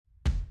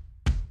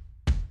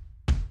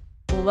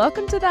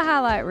Welcome to the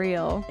highlight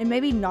reel. And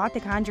maybe not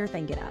the kind you're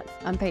thinking of.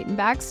 I'm Peyton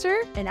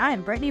Baxter. And I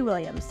am Brittany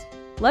Williams.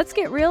 Let's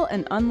get real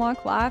and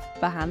unlock life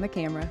behind the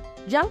camera.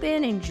 Jump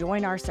in and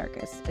join our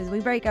circus as we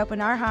break open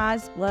our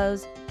highs,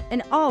 lows,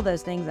 and all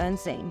those things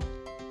unseen.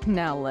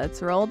 Now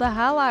let's roll the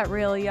highlight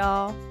reel,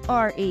 y'all.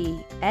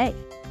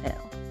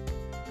 R-E-A-L.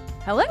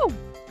 Hello.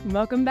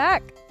 Welcome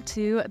back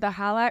to the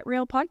Highlight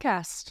Reel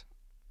podcast.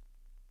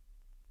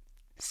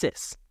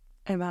 Sis,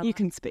 you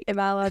can speak. Am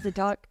I allowed to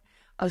talk?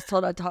 I was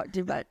told I talked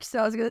too much, so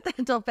I was going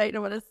to tell Peyton I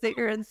want to sit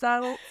here in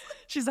silence.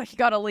 She's like, you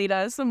got to lead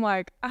us. I'm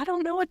like, I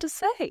don't know what to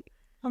say.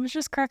 I was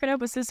just cracking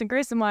up with Sis and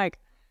Grace. I'm like,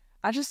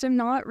 I just am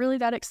not really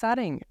that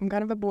exciting. I'm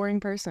kind of a boring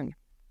person.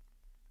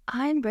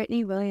 I'm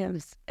Brittany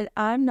Williams, and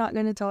I'm not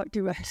going to talk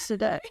too much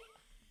today.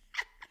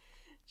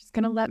 She's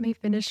going to let me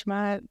finish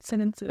my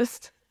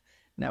sentences.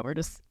 No, we're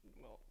just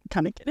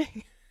kind of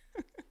kidding.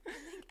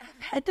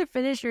 I've had to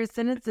finish your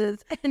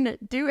sentences and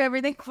do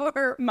everything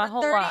for my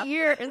whole 30 life.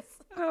 years.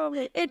 Oh,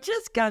 it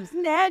just comes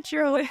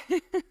naturally.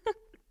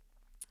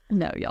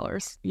 No,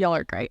 y'all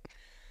are great.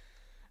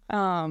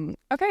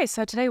 Okay,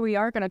 so today we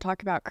are going to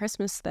talk about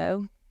Christmas,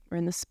 though. We're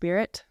in the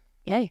spirit.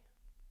 Yay.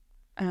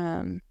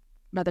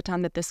 By the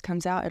time that this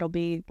comes out, it'll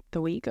be the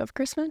week of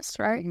Christmas,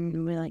 right?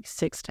 It'll be like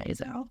 6 days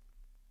out.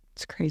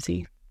 It's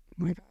crazy.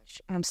 Oh my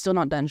gosh. I'm still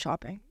not done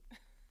shopping.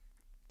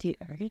 Do you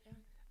ever get done?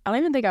 I don't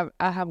even think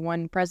I have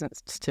one present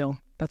still.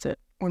 That's it.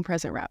 One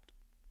present wrapped.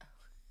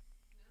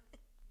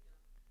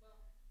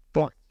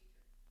 What?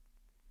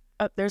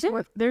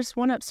 There's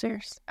one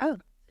upstairs. Oh,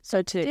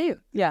 so two. do you?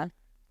 Yeah.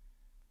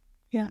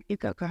 Yeah, you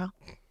go, girl.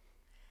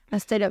 I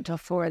stayed up till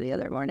 4 the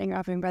other morning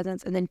wrapping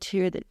presents, and then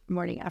 2 the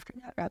morning after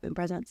that wrapping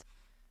presents.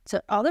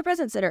 So all the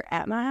presents that are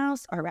at my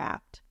house are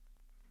wrapped,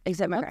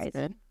 except my That's Grace.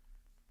 good.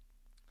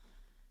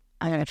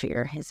 I gotta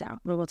figure his out.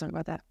 We'll talk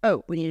about that.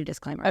 Oh, we need a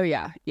disclaimer. Oh,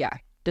 yeah.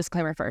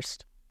 Disclaimer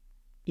first.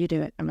 You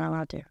do it. I'm not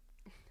allowed to.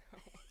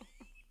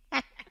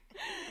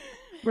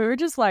 We were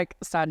just like,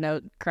 side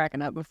note,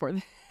 cracking up before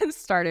this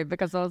started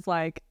because I was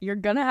like, you're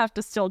going to have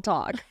to still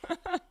talk.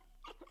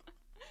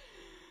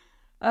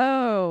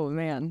 Oh,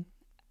 man.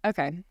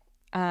 Okay.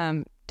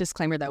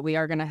 Disclaimer that we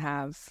are going to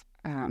have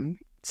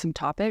some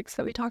topics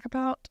that we talk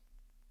about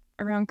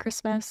around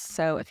Christmas.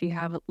 So if you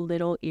have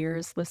little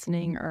ears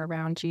listening or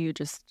around you,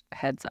 just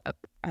heads up.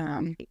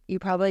 You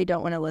probably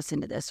don't want to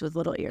listen to this with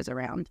little ears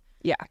around.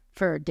 Yeah.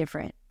 For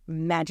different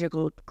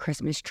magical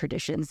Christmas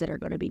traditions that are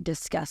going to be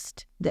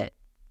discussed that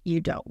you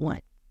don't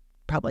want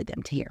probably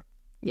them to hear.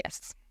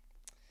 Yes.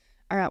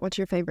 All right. What's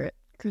your favorite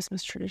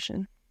Christmas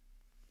tradition?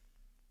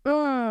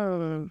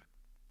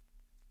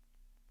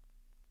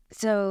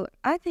 So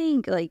I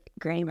think like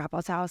Granny and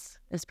Papa's house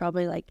is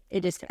probably like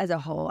it just as a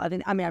whole.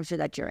 I'm sure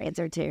that's your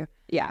answer too.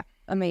 Yeah.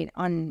 I mean,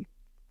 on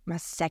my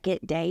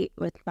second date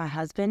with my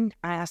husband,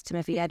 I asked him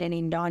if he had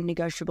any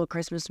non-negotiable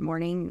Christmas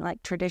morning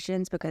like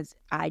traditions because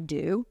I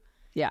do.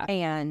 Yeah.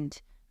 And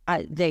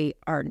they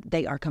are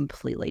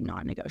completely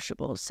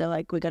non-negotiable. So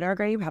like we go to our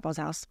Granny and Papa's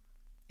house.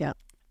 Yeah.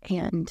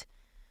 And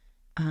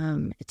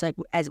it's like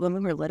as when we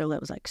were little,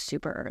 it was like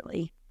super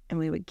early, and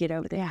we would get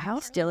over there.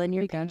 House still in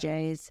your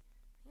PJs.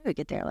 We would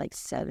get there like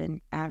 7.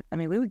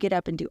 We would get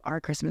up and do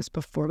our Christmas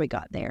before we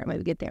got there. We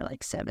would get there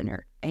like 7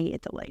 or 8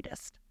 at the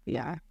latest.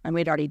 Yeah. And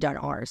we'd already done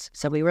ours.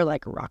 So we were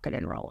like rocking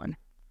and rolling.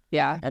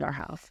 Yeah. At our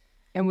house.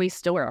 And we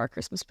still wear our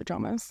Christmas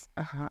pajamas.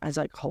 As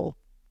like whole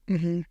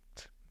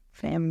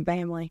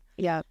family.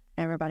 Yeah.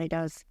 Everybody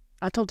does.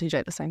 I told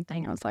TJ the same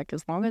thing. I was like,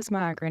 as long as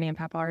my granny and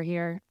papa are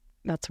here,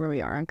 that's where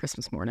we are on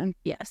Christmas morning.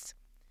 Yes.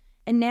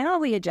 And now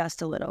we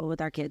adjust a little with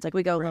our kids. Like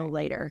we go a little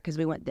later because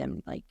we want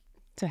them like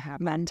to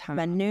have time.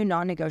 My new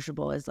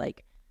non-negotiable is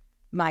like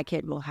my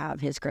kid will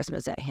have his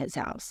Christmas at his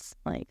house.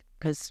 Like,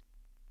 because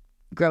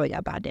growing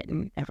up, I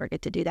didn't ever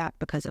get to do that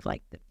because of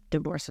like the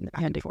divorce and the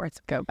back and forth.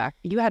 Go back.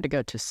 You had to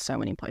go to so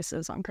many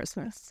places on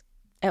Christmas.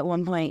 At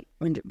one point,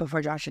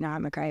 before Josh and I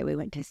were McRae, we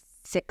went to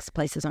 6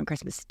 places on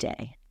Christmas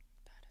Day.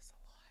 That is a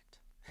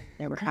lot.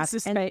 There were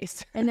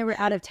space. And there were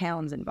out of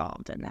towns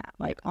involved in that.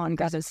 Like on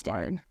Christmas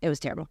Day. It was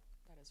terrible.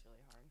 That is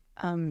really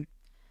hard.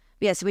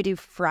 Yeah, so we do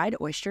fried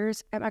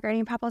oysters at my Granny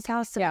and Papa's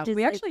house. So yeah,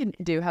 we actually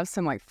do have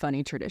some like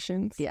funny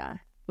traditions. Yeah,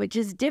 which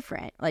is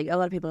different. Like a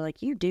lot of people are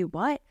like, you do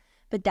what?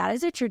 But that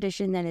is a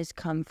tradition that has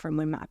come from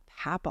when my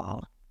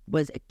papa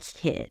was a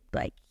kid.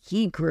 Like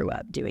he grew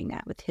up doing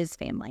that with his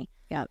family.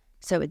 Yeah.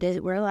 So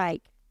we're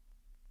like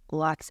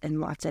lots and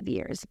lots of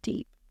years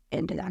deep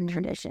into that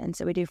tradition.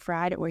 So we do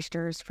fried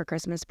oysters for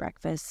Christmas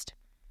breakfast.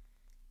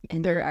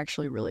 And they're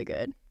actually really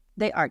good.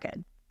 They are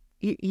good.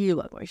 You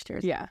love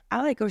oysters. Yeah.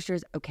 I like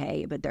oysters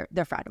okay, but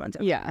they're fried ones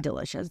are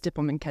delicious. Dip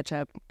them in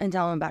ketchup. And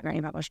tell them about Granny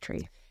and Papa's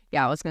tree.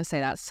 Yeah, I was going to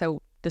say that.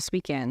 So this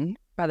weekend,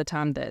 by the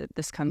time that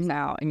this comes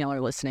out and y'all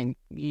are listening,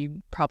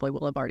 you probably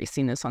will have already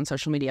seen this on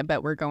social media,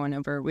 but we're going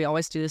over, we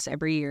always do this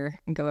every year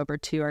and go over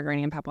to our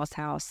Granny and Papa's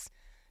house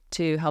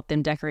to help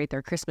them decorate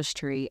their Christmas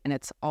tree. And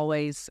it's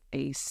always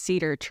a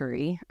cedar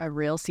tree, a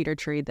real cedar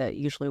tree that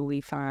usually we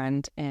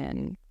find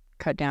and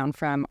cut down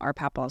from our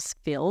Papa's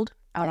field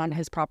out on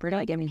his property.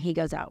 Like, I mean, he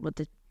goes out with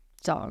the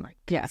saw like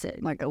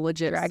like a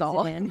legit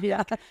saw.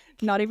 Yeah,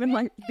 Not even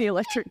like the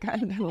electric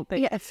kind of little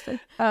thing. yes.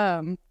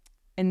 And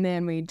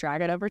then we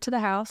drag it over to the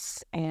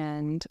house,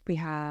 and we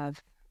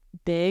have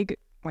big,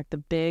 like the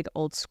big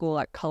old school,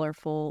 like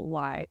colorful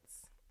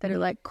lights That are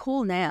like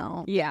cool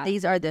now. Yeah.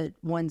 These are the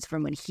ones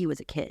from when he was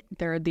a kid.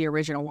 They're the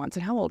original ones.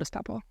 And how old is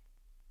Papa?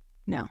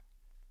 No.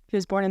 He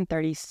was born in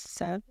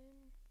 37.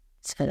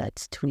 So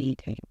that's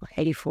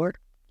 84.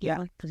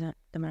 Yeah. Is that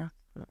the math?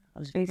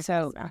 And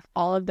so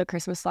all of the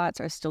Christmas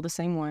lights are still the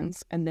same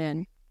ones. And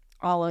then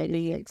all of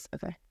the,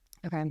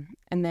 okay.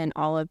 And then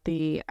all of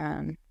the,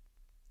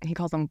 he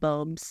calls them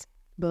bulbs.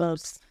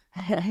 Bulbs.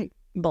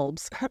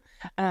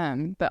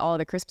 But all of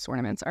the Christmas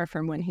ornaments are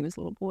from when he was a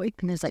little boy.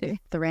 And there's like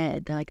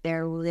thread.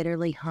 They're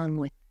literally hung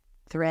with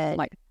thread.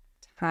 Like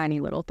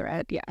tiny little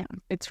thread. Yeah.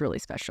 It's really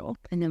special.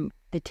 And then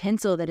the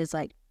tinsel that is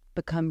like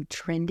become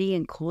trendy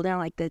and cool down.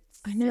 Like the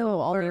I know,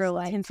 all those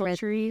like tinsel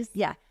trees.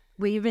 Yeah.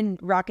 We've been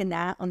rocking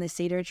that on the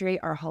cedar tree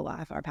our whole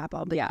life, our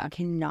papa. But I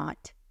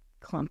cannot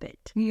clump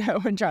it.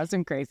 No, it drives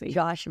him crazy.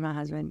 Josh, my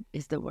husband,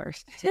 is the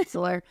worst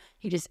tinseler.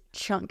 He just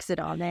chunks it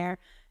on there.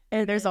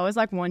 And there's always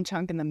like one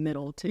chunk in the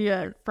middle too.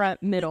 Yeah.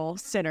 Front, middle,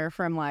 center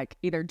from like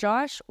either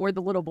Josh or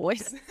the little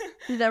boys.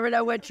 You never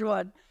know which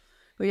one.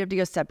 We have to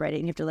go separate it.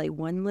 And you have to lay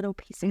one little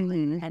piece of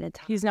it at a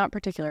time. He's not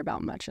particular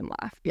about much in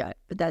life. Yeah,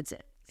 but that's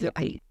it. So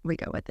we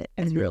go with it.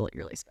 It's really,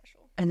 really special.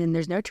 And then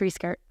there's no tree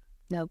skirt.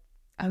 No.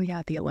 Oh,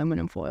 yeah, the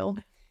aluminum foil.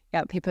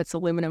 Yeah, he puts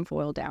aluminum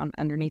foil down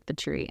underneath the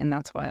tree, and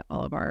that's what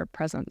all of our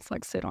presents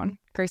like sit on.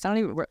 Grace,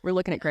 we're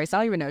looking at Grace. I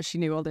don't even know she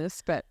knew all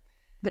this, but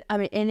I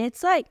mean, and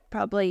it's like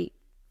probably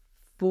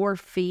 4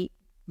 feet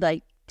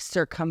like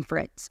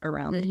circumference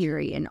around the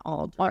tree in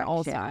on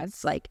all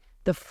sides. Like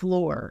the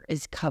floor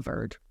is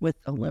covered with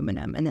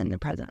aluminum, and then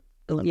the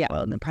aluminum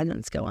foil, and the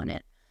presents go on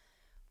it.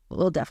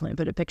 We'll definitely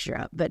put a picture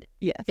up, but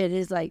it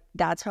is like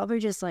that's probably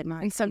just like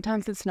my. And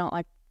sometimes it's not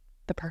like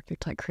the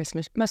perfect like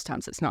Christmas. Most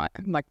times it's not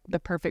like the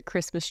perfect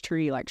Christmas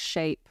tree like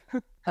shape.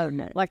 Oh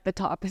no! Like the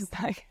top is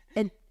like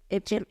if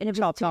it's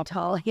too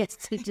tall, he has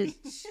to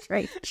just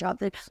straight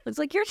chop it. Looks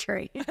like your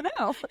tree. I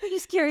know.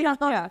 Just carry on.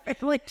 Yeah.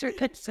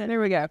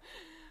 There we go.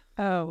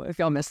 Oh, if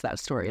y'all missed that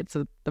story, it's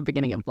the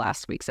beginning of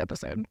last week's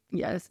episode.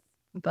 Yes.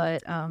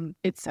 But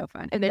it's so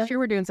fun. And this year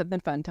we're doing something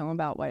fun. Tell them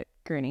about what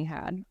Granny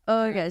had.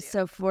 Oh, okay.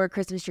 So for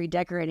Christmas tree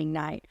decorating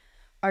night,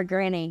 our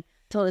Granny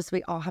told us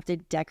we all have to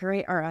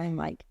decorate our own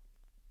like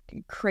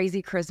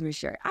crazy Christmas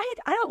shirt. I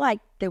don't like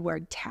the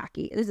word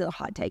tacky. This is a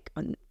hot take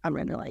I'm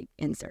gonna like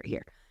insert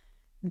here.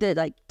 The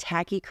like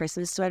tacky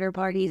Christmas sweater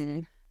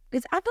parties.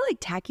 Because I feel like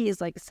tacky is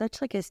like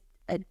such like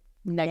a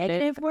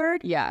negative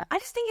word. Yeah. I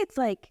just think it's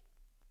like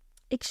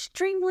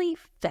extremely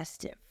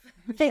festive.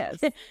 Yes.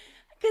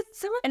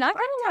 And I kind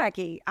of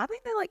tacky. I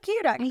think they look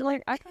cute. I kind of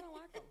like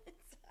them.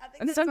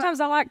 And sometimes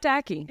I like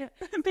tacky. Yeah.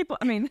 People,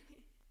 I mean,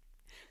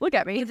 look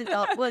at me.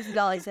 What's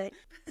Dolly say?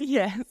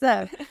 Yeah.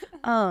 So,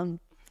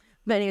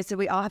 but anyway, so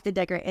we all have to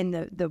decorate. And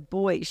the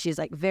boys, she's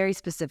like very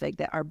specific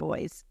that our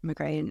boys,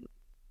 McRae and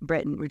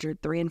Britton, which are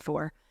 3 and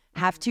 4,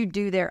 have to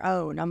do their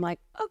own. I'm like,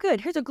 oh,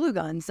 good. Here's a glue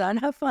gun, son.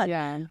 Have fun.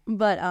 Yeah.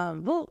 But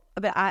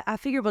I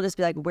figure we'll just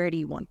be like, where do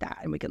you want that?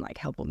 And we can like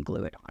help them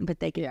glue it on. But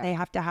they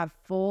have to have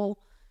full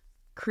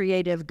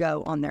creative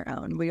go on their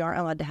own. We aren't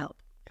allowed to help.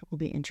 It will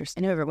be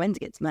interesting. And whoever wins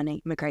gets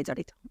money. McRae's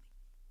already told me.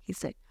 He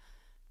said,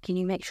 can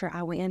you make sure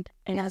I win?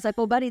 And I was like,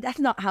 well, buddy, that's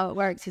not how it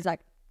works. He's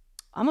like,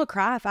 I'm going to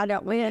cry if I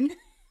don't win.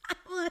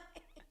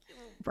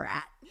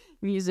 Brat.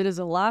 We use it as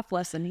a life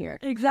lesson here.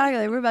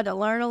 Exactly. We're about to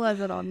learn a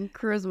lesson on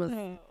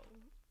Christmas.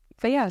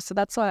 But yeah, so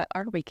that's what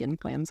our weekend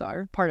plans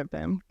are. Part of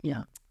them.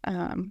 Yeah.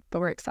 But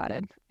we're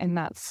excited. And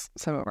that's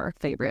some of our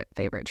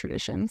favorite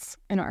traditions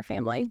in our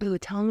family. Ooh,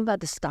 tell them about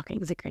the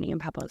stockings at Granny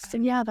and Papa's.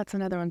 Yeah, that's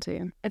another one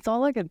too. It's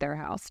all like at their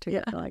house too.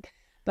 Yeah.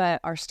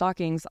 But our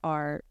stockings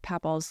are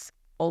Papa's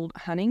old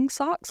hunting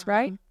socks,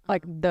 right?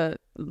 Like the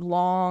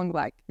long,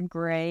 like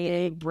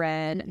gray,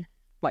 red,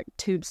 like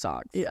tube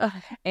socks. Yeah.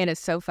 And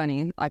it's so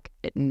funny. Like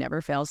it never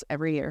fails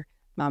every year.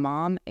 My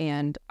mom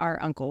and our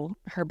uncle,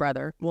 her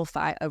brother, will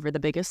fight over the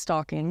biggest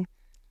stocking.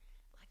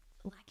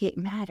 Like it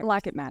matters.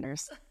 Like it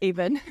matters,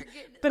 even.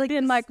 But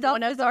then, like,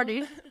 one of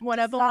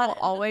them will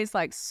always,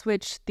 like,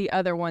 switch the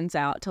other ones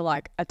out to,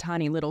 like, a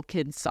tiny little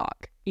kid's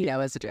sock, you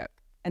know, as a joke.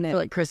 And then,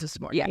 like, Christmas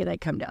morning, they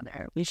come down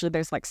there. Usually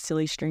there's, like,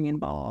 silly string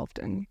involved,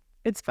 and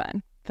it's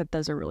fun. But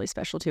those are really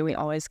special, too. We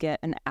always get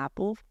an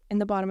apple in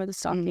the bottom of the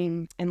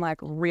stocking and, like,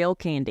 real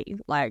candy,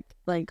 like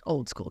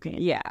old school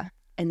candy. Yeah.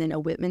 And then a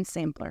Whitman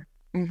sampler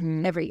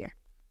every year,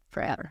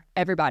 forever.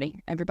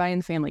 Everybody in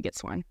the family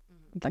gets one.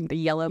 Like the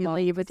yellow ball.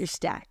 You leave with your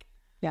stack.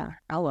 Yeah,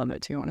 I love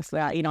it too, honestly.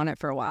 I eat on it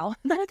for a while.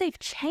 No, they've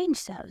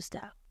changed those,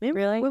 though.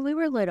 Really? When we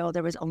were little,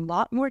 there was a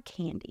lot more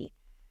candy.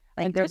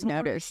 Like, there was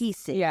more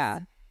pieces. Yeah.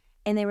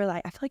 And they were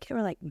like, I feel like they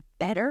were like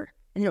better.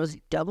 And it was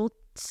double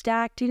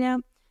stacked, you know?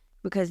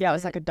 Because it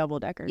was like a double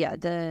decker. Yeah,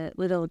 the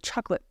little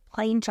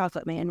plain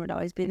chocolate man would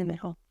always be in the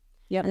middle.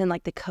 Yeah. And then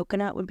like the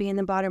coconut would be in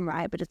the bottom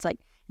right, but it's like,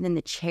 and then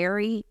the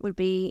cherry would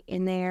be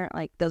in there.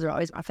 Like, those are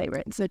always my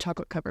favorites. The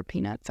chocolate covered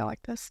peanuts. I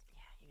like this.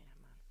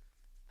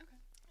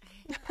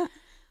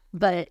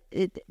 But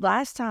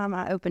last time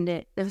I opened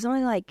it, there was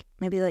only like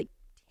maybe like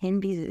 10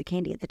 pieces of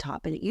candy at the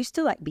top, and it used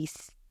to like be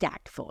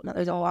stacked full. Now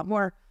there's a lot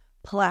more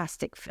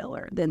plastic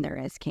filler than there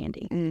is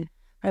candy.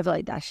 I feel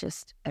like that's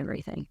just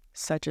everything.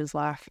 Such is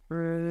life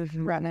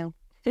right now.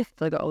 For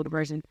like an older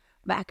person.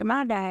 Back in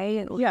my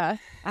day, Yeah.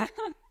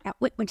 that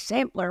Whitman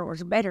sampler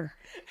was better.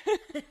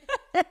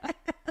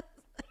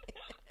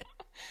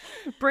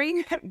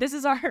 This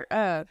is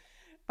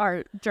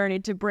our journey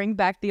to bring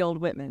back the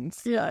old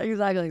Whitmans. Yeah,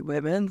 exactly.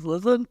 Whitman's,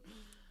 listen.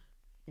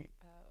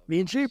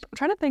 Being cheap. I'm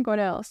trying to think what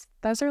else.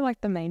 Those are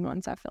like the main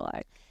ones, I feel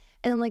like.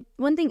 And like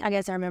one thing I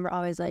guess I remember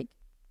always like,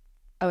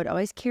 I would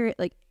always carry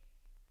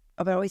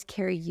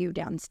you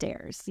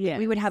downstairs. Yeah.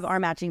 We would have our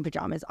matching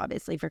pajamas,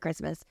 obviously, for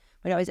Christmas.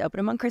 We'd always open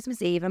them on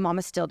Christmas Eve, and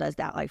Mama still does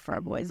that, like for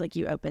our boys. Like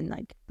you open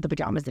like the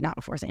pajamas the night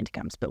before Santa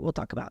comes, but we'll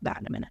talk about that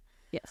in a minute.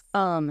 Yes.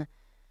 And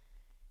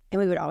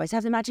we would always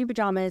have the matching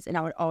pajamas, and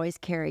I would always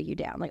carry you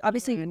down. Like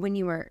obviously, when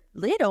you were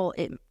little,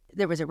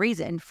 there was a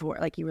reason for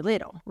like you were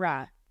little,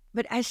 Right.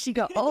 but as she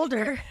got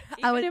older,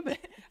 I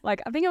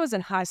think I was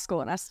in high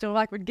school, and I still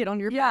like would get on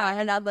your back.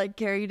 and I'd like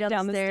carry you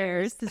down the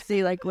stairs to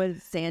see like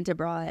what Santa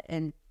brought.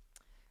 And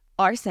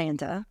our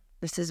Santa,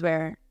 this is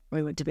where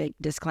we went to big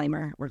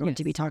disclaimer. We're going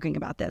to be talking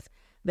about this,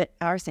 but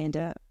our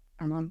Santa,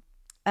 our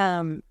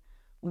mom,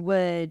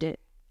 would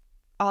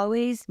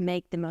always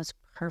make the most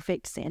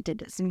perfect Santa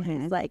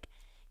displays. Like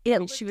it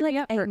looked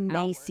like a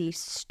Macy's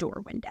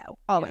store window.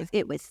 Always,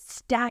 it was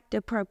stacked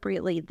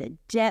appropriately. The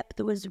depth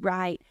was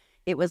right.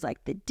 It was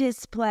like the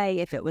display.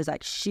 If it was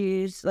like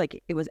shoes,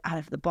 like it was out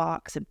of the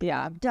box and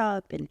bobbed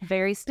up and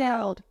Very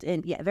styled.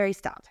 and very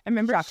styled. I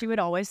remember she would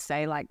always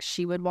say like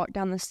she would walk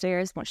down the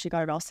stairs once she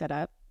got it all set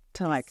up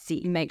to like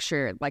make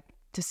sure like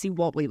to see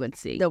what we would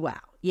see. The wow.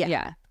 Yeah.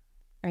 Yeah.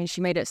 I mean,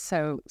 she made it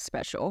so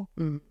special.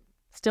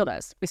 Still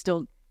does. We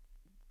still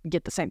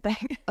get the same thing.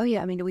 Oh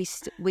yeah. I mean,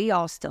 we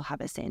all still have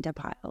a Santa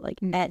pile like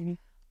at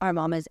our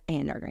mama's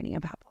and our granny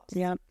and papa's.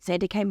 Yeah.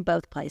 Santa came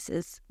both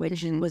places,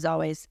 which was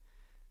always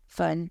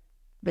fun.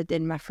 But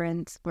then my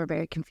friends were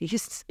very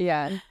confused.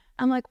 Yeah.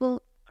 I'm like,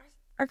 well,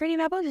 our granny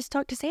and papa just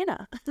talked to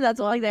Santa. That's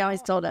all like they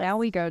always told us. Now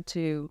we go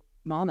to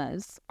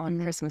Mama's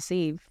on Christmas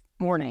Eve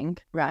morning.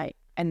 Right.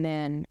 And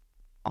then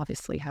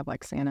obviously have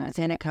like Santa.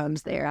 Santa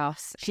comes there.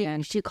 House.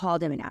 She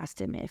called him and asked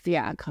him if he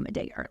could come a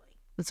day early.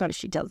 That's what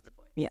she tells the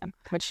boys. Yeah.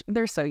 Which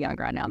they're so young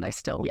right now. They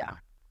still,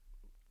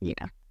 you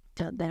know.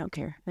 They don't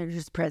care. They're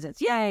just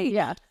presents. Yay.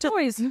 Yeah.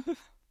 Toys.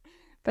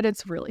 But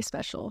it's really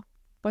special.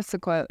 What's the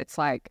quote? It's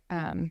like,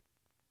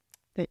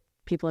 that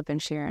people have been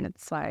sharing.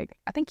 It's like,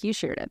 I think you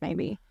shared it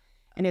maybe.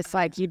 And it's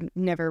like, you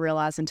never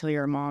realize until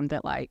you're a mom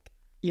that like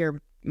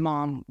your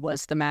mom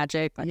was the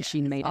magic. Like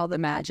she made all the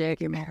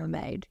magic your mama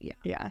made. Yeah.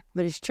 Yeah.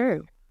 But it's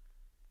true.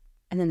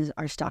 And then there's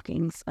our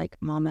stockings, like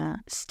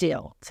Mama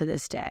still to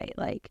this day,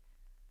 like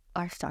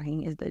our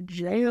stocking is the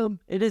jam.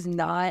 It is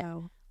not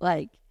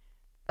like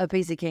a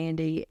piece of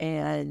candy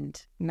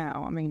and no,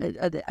 I mean,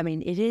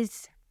 it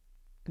is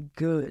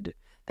good.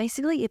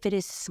 Basically, if it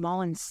is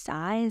small in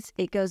size,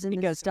 it goes in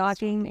the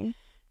stocking.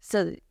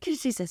 So,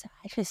 because she says,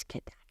 I could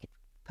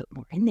put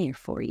more in there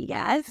for you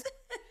guys.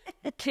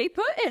 Keep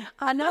putting.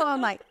 I know.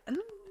 I'm like,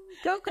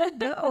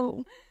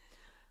 go.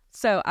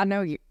 So I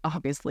know you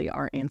obviously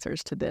are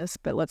answers to this,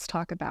 but let's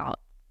talk about,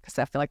 because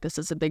I feel like this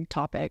is a big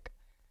topic,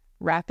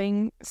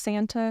 wrapping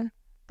Santa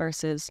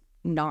versus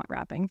not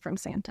wrapping from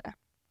Santa.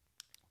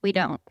 We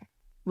don't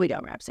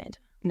wrap Santa.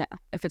 No.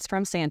 If it's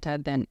from Santa,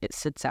 then it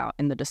sits out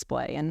in the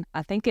display. And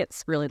I think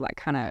it's really like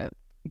kind of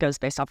goes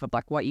based off of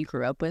like what you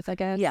grew up with, I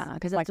guess. Yeah,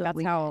 because like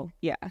that's how,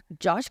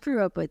 Josh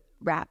grew up with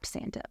wrapped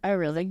Santa. Oh,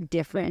 really?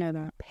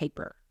 Different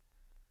paper.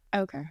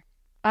 Okay.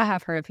 I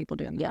have heard of people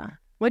doing that. Yeah.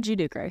 What'd you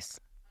do,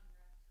 Grace?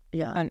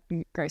 Yeah.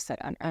 Grace said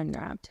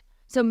unwrapped.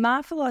 So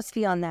my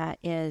philosophy on that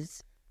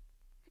is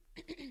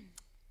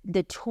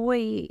the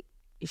toy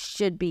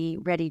should be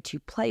ready to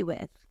play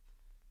with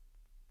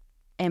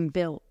and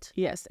built.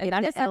 Yes. And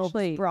I just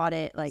actually brought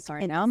it like.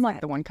 Sorry, now I'm like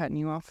the one cutting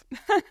you off.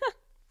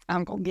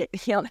 I'm going to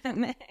get yelled at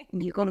me.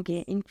 You're going to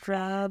get in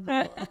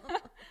trouble.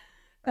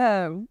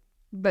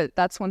 But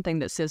that's one thing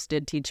that Sis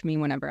did teach me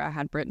whenever I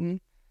had Britain.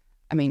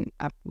 I mean,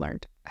 I've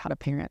learned how to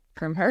parent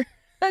from her.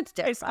 That's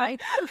terrifying.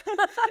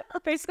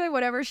 Basically,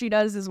 whatever she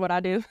does is what I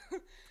do.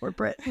 Or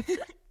Brit.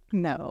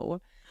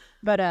 No.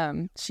 But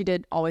she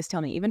did always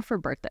tell me, even for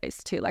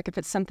birthdays too, like if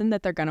it's something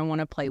that they're going to want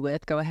to play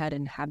with, go ahead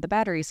and have the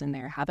batteries in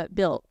there, have it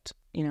built,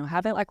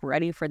 have it like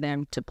ready for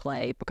them to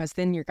play, because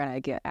then you're going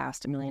to get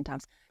asked a million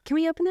times, can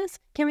we open this?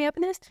 Can we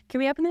open this? Can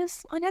we open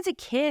this? And as a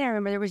kid, I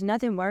remember there was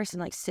nothing worse than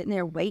like sitting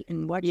there waiting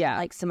and watching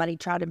like somebody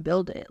try to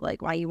build it,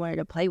 like why you wanted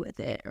to play with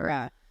it.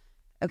 Or,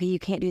 okay, you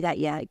can't do that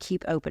yet.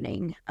 Keep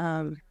opening.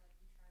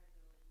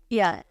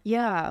 Yeah.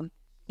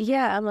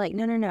 I'm like,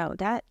 no,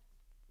 that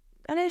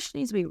dish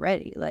needs to be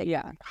ready. Like,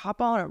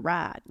 hop on a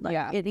ride.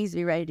 Like, it needs to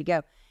be ready to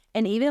go.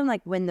 And even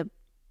like when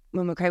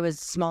McCray was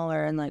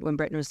smaller and like when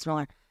Britton was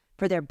smaller,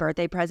 for their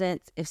birthday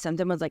presents, if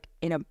something was like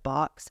in a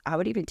box, I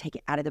would even take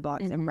it out of the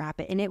box and wrap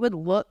it. And it would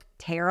look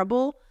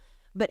terrible,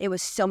 but it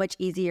was so much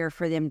easier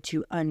for them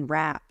to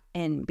unwrap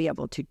and be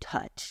able to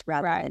touch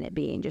rather than it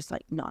being just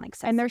like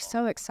non-accessible. And they're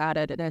so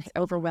excited, and it's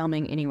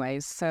overwhelming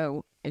anyways.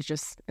 So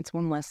it's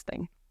one less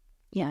thing.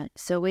 Yeah.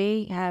 So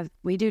we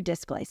do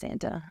display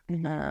Santa.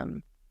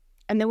 And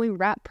then we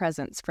wrap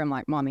presents from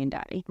like mommy and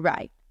daddy.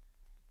 Right.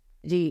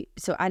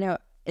 So I know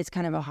it's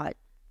kind of a hot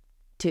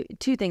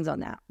two things on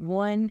that.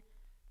 One,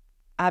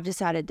 I've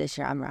decided this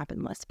year I'm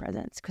wrapping less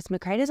presents because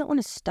McCray doesn't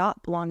want to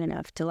stop long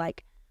enough to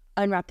like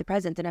unwrap the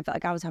presents, and I felt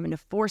like I was having to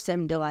force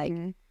him to like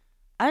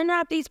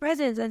unwrap these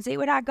presents and see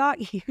what I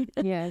got you.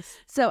 Yes.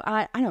 So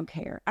I don't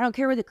care. I don't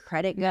care where the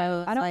credit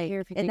goes. I don't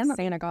care if you think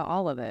Santa got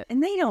all of it.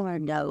 And they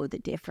don't know the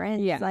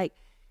difference. Yeah. Like,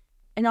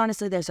 and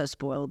honestly, they're so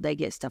spoiled. They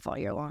get stuff all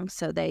year long.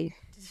 So they,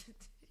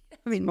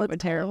 I mean, what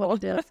terrible.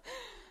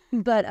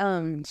 But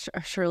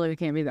surely we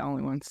can't be the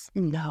only ones.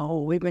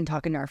 no, we've been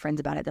talking to our friends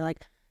about it. They're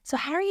like, so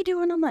how are you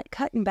doing on like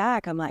cutting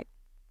back? I'm like,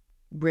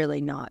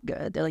 really not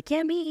good. They're like,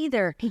 yeah, me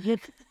either. I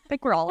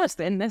think we're all just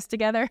in this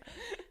together.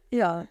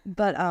 Yeah,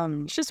 but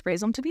Just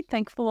raise them to be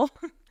thankful.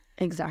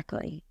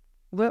 exactly.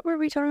 What were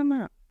we talking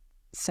about?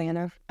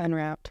 Santa,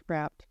 unwrapped,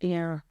 wrapped.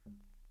 Yeah.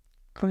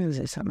 I was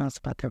say something else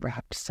about the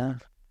wrapped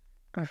stuff.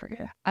 I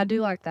forget. I do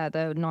like that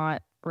though,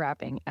 not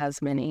wrapping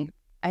as many.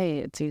 A,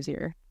 it's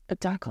easier.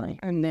 Exactly.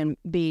 And then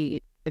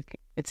B,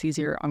 it's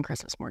easier on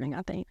Christmas morning,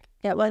 I think.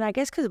 Yeah, well, and I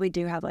guess because we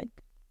do have like,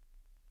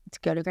 to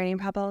go to Granny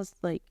and Papa's,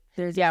 like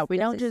we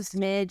don't just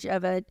smidge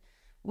of a,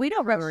 we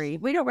don't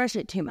rush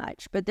it too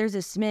much, but there's a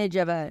smidge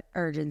of a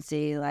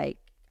urgency, like,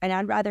 and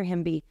I'd rather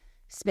him be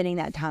spending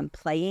that time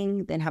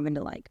playing than having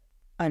to like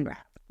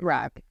unwrap.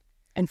 Right.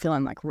 And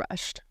feeling like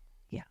rushed.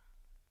 Yeah.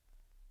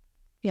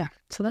 Yeah.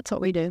 So that's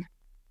what we do.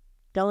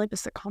 Don't leave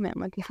us a comment.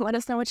 Like, let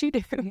us know what you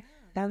do. Yeah,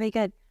 that'd be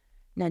good.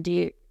 Now,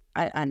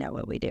 I know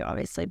what we do,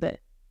 obviously, but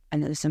I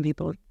know some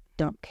people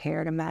don't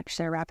care to match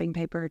their wrapping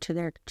paper to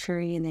their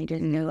tree, and they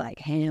just know like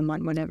ham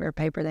on whatever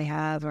paper they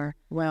have, or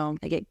Well,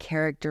 they get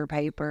character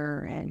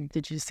paper. And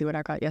did you see what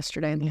I got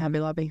yesterday in the Hobby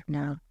Lobby?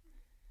 no,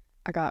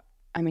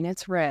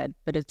 It's red,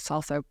 but it's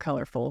also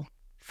colorful.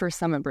 For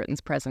some of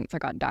Britain's presents, I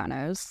got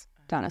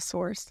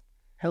dinosaurs.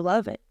 I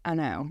love it. I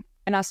know.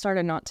 And I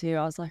started not to.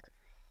 I was like,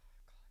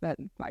 that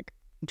like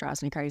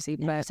drives me crazy.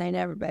 But Say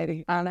never,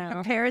 baby. I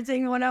know.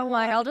 Parenting 101.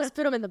 Like, I'll just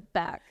put them in the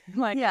back.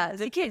 Like, Yeah,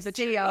 the kids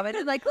see of it.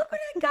 It's like, look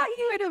what I got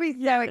you. It'll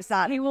be so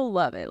exciting. he will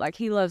love it. Like,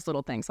 he loves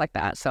little things like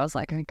that. So I was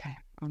like, okay,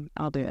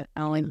 I'll do it.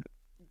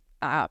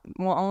 I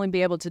will only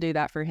be able to do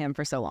that for him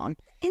for so long.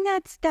 And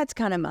that's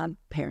kind of my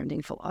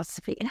parenting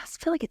philosophy. And I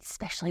feel like it's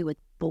especially with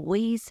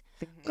boys.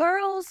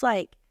 Girls,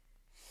 like,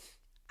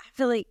 I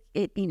feel like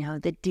it,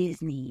 the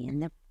Disney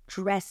and the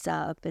dress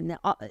up and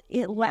I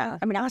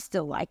mean, I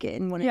still like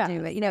it and want to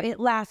do it. It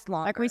lasts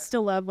longer. Like, we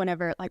still love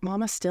whenever, like,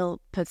 Mama still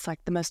puts,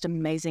 like, the most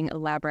amazing,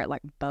 elaborate,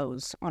 like,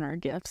 bows on our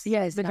gifts.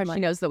 Yes. Because she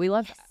knows that we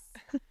love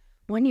that.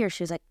 One year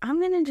she was like,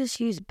 I'm going to just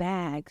use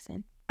bags.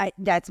 And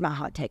that's my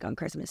hot take on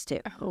Christmas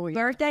too. Oh, yeah.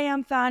 Birthday,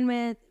 I'm fine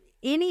with.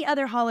 Any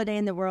other holiday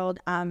in the world,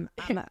 I'm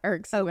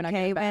irks okay when I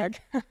get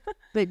back.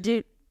 But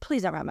dude,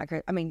 please don't wrap my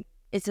Christmas. I mean,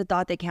 it's a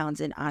thought that counts,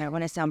 and I don't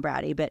want to sound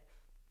bratty, but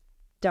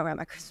don't wrap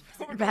my Christmas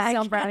bag.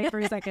 Sound bratty for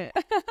a second.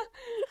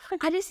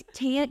 I just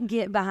can't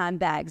get behind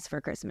bags for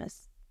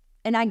Christmas.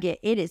 And I get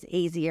it is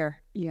easier.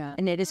 Yeah.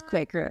 And it is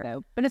quicker.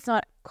 No, but it's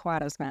not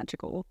quite as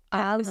magical.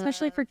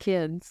 Especially for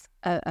kids.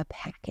 A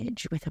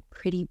package with a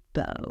pretty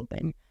bow.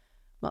 And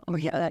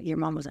your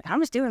mom was like, I'm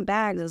just doing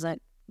bags. I was like,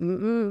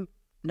 nope,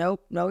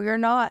 no, you're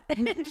not.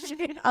 I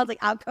was like,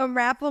 I'll come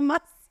wrap them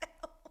myself.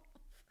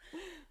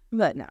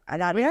 But no,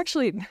 we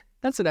actually,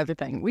 that's another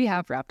thing. We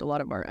have wrapped a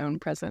lot of our own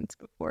presents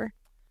before.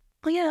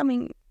 Well, yeah, I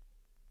mean,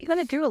 you got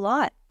to do a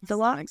lot. It's a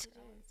lot.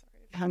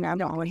 I don't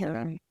want to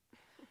hear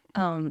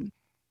that.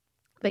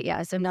 But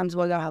yeah, sometimes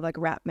we'll go have like a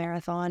rap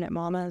marathon at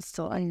Mama's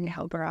to like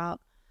help her out.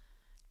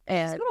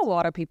 And she's got a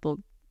lot of people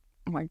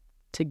like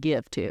to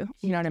give to.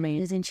 You know what I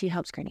mean? And she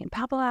helps Granny and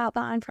Papa out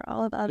buying for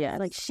all of us. Yes.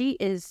 Like, she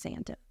is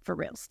Santa for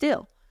real.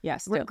 Still.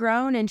 Yes. We're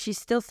grown and she's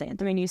still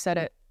Santa. I mean, you said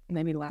it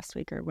maybe last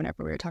week or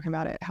whenever we were talking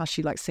about it, how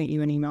she like sent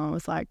you an email and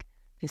was like,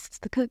 this is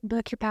the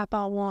cookbook your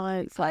papa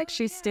wants. Like,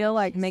 she's still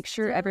like, make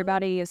sure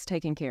everybody is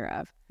taken care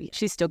of. Yeah.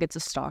 She still gets a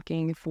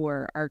stocking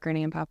for our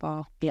Granny and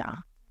Papa. Yeah.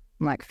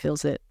 And, like,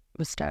 fills it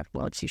with stuff.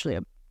 Well, it's usually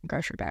a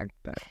grocery bag,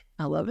 but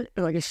I love it.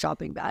 Like a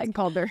shopping bag.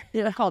 Called their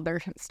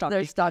stocking.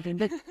 Their stocking.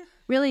 But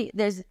really,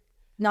 there's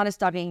not a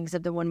stocking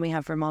except the one we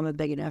have for Mama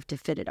big enough to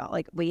fit it all.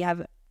 Like, we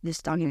have this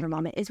stocking for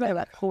Mama. It's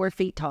about 4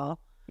 feet tall.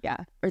 Yeah.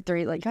 Or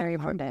 3, like 3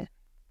 hard.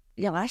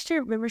 Yeah, last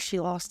year, remember, she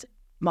lost it.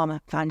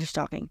 Mama, find your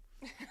stocking.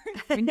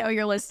 We know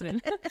you're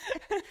listening.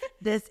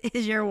 This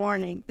is your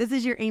warning. This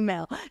is your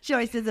email. She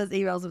always sends us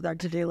emails with our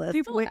to-do list.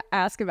 People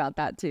ask about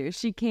that too.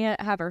 She can't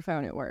have her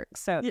phone at work.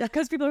 So,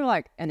 because people are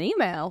like, an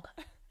email?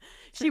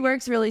 She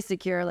works really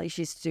secure. Like,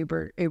 she's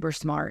super, uber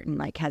smart and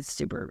like has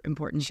super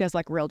important. She has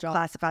like real job.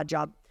 Classified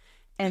job.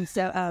 And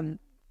so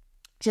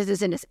she has to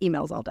send us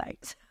emails all day.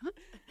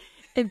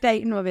 And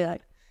Peyton will be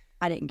like,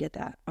 I didn't get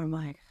that. I'm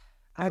like,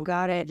 I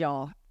got it,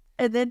 y'all.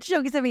 And then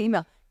she'll send me an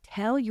email.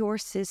 Tell your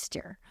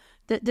sister.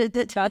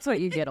 That's what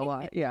you get a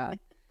lot. Yeah.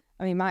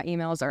 I mean, my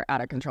emails are out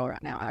of control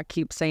right now. I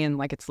keep saying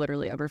like it's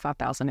literally over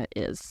 5,000. It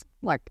is.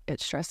 Like,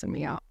 it's stressing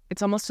me out.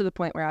 It's almost to the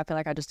point where I feel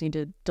like I just need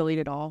to delete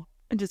it all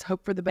and just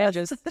hope for the best.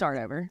 Just start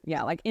over.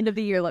 Yeah, like end of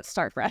the year, let's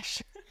start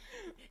fresh.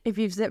 If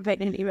you've sent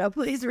Peyton an email,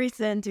 please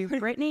resend to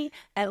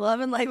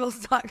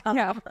Brittany@loveandlabels.com.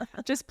 Yeah,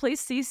 just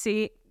please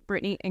CC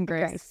Brittany and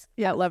Grace.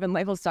 Yeah,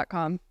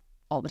 loveandlabels.com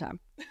all the time.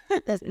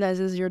 That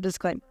is your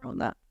disclaimer on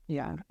that.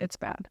 Yeah, it's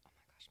bad. Oh my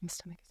gosh, my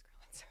stomach is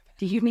growling so bad.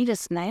 Do you need a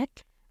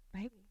snack?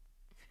 Maybe.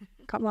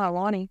 Got my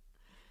Lonnie.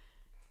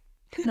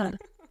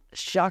 Not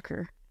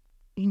shocker.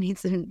 You need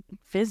some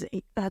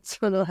fizzy.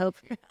 That's what'll help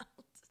you out.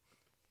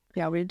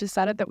 Yeah, we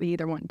decided that we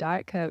either want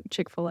Diet Coke,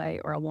 Chick-fil-A,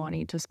 or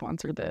Alani to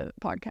sponsor the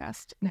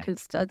podcast.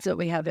 Because that's what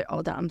we have at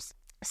all times.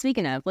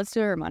 Speaking of, let's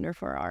do a reminder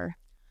for our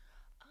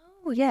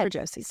for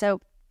Josie. So,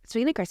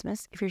 speaking of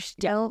Christmas, if you're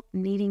still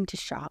needing to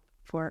shop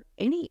for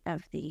any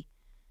of the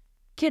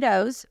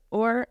kiddos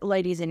or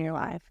ladies in your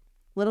life,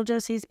 Little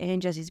Josie's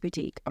and Josie's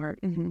Boutique are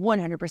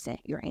 100%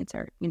 your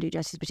answer. You can do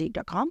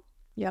josiesboutique.com.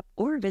 Yep.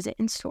 Or visit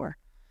in store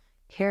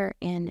here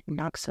in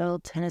Knoxville,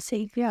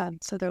 Tennessee. Yeah,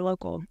 so they're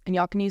local. And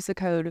y'all can use the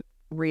code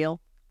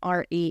REAL,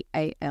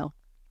 REAL,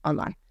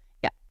 Online.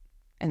 Yeah.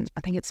 And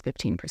I think it's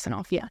 15%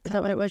 off. Yeah. Is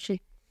that what it was?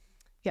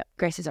 Yep.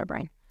 Grace is our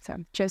brain. So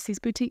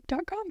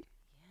josiesboutique.com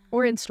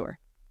or in store.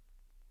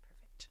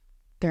 Perfect.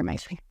 They're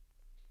amazing.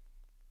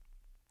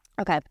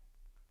 Okay.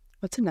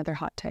 What's another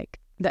hot take?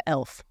 The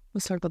elf.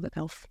 Let's talk about the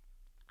elf.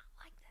 I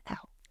like that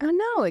elf. I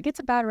know. It gets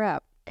a bad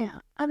rap. Yeah.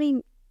 I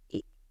mean,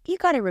 you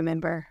got to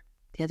remember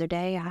the other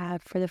day I,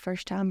 for the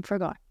first time,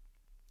 forgot.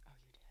 Oh,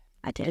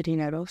 you did? I did. He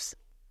noticed.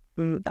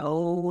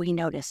 Oh, he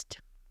noticed.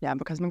 Yeah,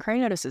 because McCray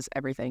notices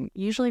everything.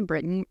 Usually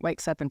Britton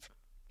wakes up and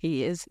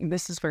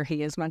this is where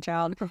he is, my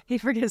child. He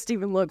forgets to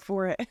even look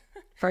for it.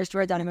 First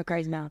words out of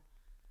McCray's mouth.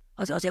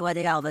 I was going to say, what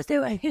the elf is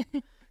doing?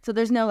 So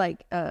there's no,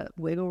 like,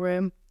 wiggle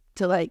room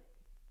to, like,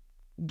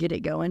 get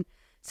it going.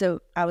 So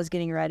I was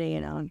getting ready,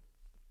 and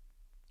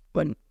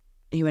when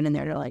he went in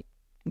there to, like,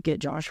 get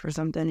Josh for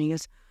something, he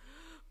goes,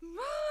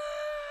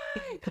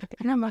 Mike!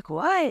 And I'm like,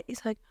 what?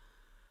 He's like,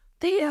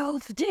 the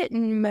elf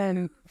didn't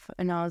move.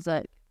 And I was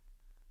like,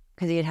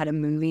 because he had had a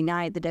movie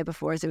night the day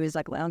before, so he was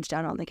like lounged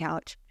down on the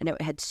couch, and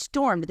it had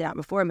stormed the night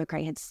before.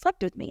 McCray had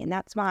slept with me, and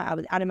that's why I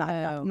was out of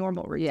my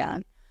normal routine. Yeah.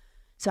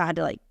 So I had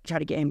to like try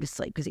to get him to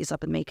sleep because he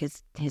slept with me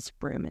because his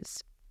room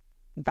is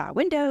by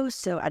windows,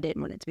 so I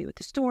didn't want it to be with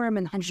the storm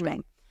and the whole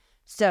shebang.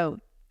 So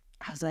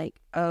I was like,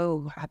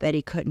 oh, I bet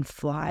he couldn't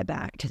fly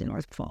back to the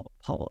North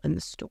Pole in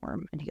the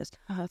storm. And he goes,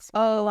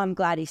 oh, I'm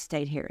glad he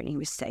stayed here and he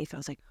was safe. I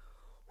was like,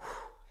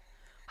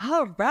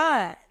 all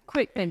right,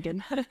 Quick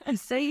thinking.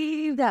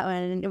 save that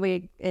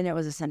one. And it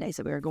was a Sunday,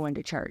 so we were going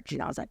to church.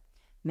 And I was like,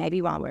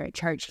 maybe while we're at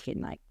church, he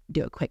can like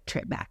do a quick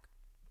trip back.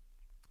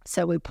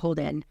 So we pulled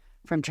in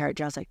from church.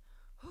 I was like,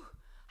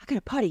 I got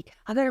to potty.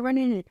 I got to run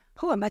in and,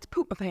 I'm about to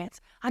poop my pants.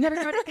 I got to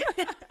run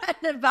in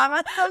and buy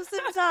myself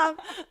some time.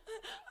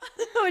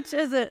 Which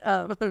isn't,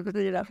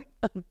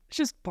 It's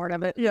just part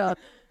of it. yeah.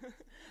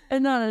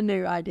 And not a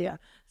new idea.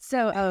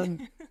 So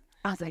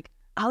I was like,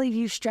 I'll leave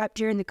you strapped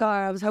here in the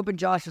car. I was hoping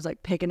Josh was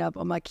like picking up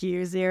on my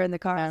cues here in the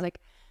car. I was like,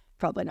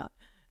 probably not.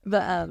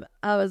 But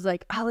I was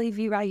like, I'll leave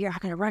you right here. I'm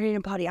going to run in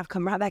and potty. I'll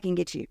come right back and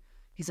get you.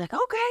 He's like,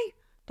 okay,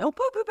 don't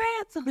poop your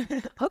pants. I'm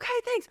like, okay,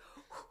 thanks.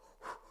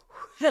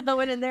 And I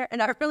went in there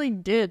and I really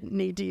did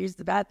need to use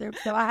the bathroom.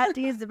 So I had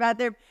to use the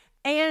bathroom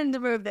and to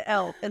move the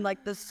elf in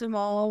like the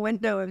small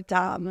window of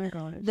time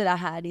that I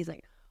had. He's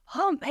like,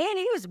 oh man,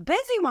 he was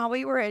busy while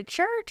we were at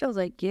church. I was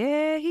like,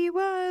 yeah, he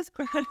was.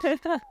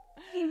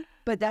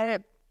 But I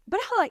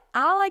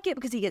like it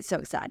because he gets so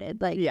excited.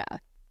 Like, Yeah.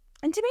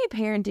 and to me,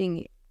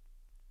 parenting,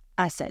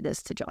 I say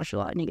this to Josh a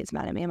lot and he gets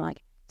mad at me. I'm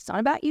like, it's not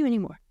about you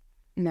anymore.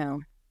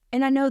 No.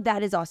 And I know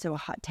that is also a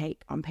hot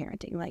take on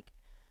parenting. Like,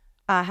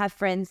 I have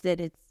friends that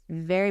it's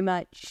very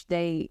much,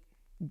 they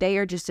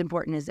are just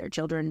important as their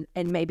children.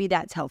 And maybe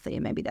that's healthy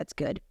and maybe that's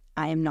good.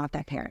 I am not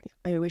that parent.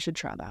 Maybe we should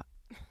try that.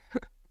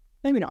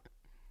 Maybe not.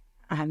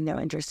 I have no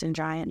interest in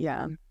trying.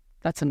 Yeah.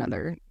 That's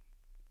another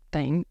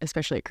thing,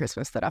 especially at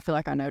Christmas, that I feel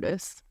like I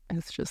notice.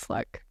 It's just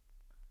like,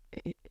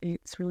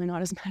 it's really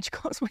not as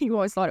magical as what you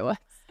always thought it was.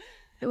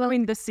 Well, I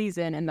mean, the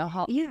season and the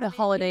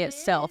holiday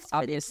itself,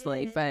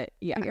 obviously, but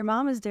yeah. But your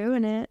mom is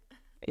doing it.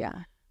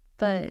 Yeah.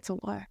 But It's a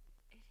lot.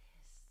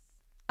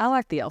 I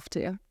like the elf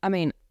too. I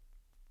mean,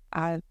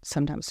 I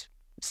sometimes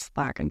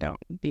slack and don't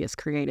be as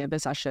creative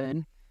as I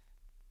should,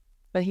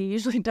 but he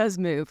usually does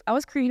move. I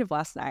was creative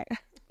last night.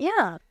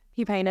 yeah.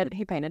 He painted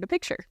a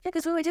picture. Yeah,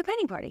 because we went to a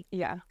painting party.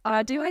 Yeah.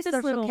 I do have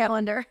this little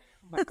calendar.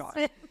 Oh my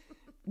God.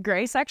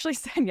 Grace actually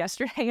said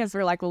yesterday as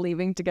we're like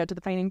leaving to go to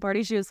the painting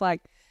party, she was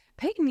like,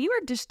 Peyton, you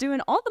are just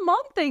doing all the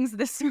mom things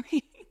this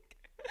week.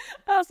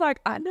 I was like,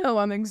 I know,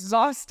 I'm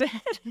exhausted.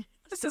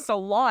 This is a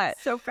lot.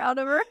 So proud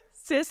of her.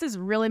 Sis is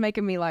really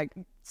making me like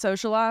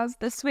socialize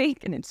this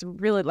week, and it's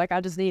really like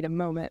I just need a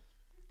moment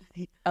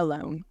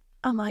alone.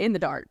 I'm like, in the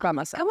dark by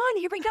myself. Come on,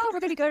 here we go. We're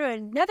going to go to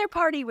another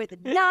party with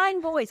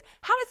 9 boys.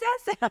 How does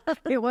that sound?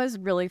 It was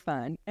really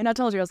fun. And I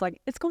told you, I was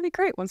like, it's going to be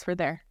great once we're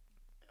there.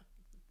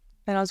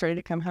 And I was ready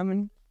to come home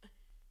and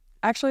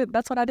Actually,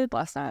 that's what I did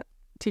last night.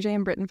 TJ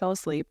and Britton fell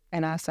asleep,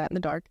 and I sat in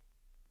the dark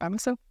by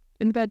myself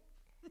in the bed.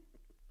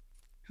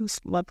 It was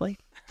lovely.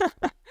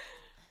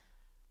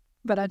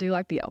 But I do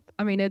like the elf.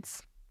 I mean,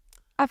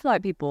 I feel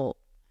like people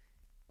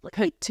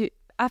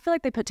I feel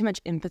like they put too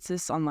much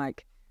emphasis on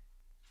like,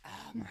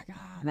 oh my God,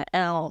 the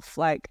elf.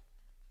 Like,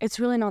 it's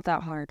really not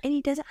that hard. And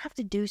he doesn't have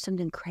to do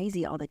something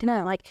crazy all the time.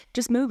 No, like,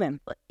 just move him.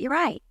 You're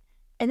right.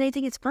 And they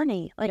think it's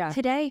funny. Like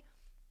today,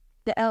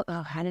 the elf,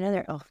 I had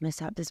another elf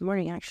mishap this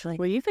morning, actually.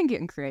 Well, you've been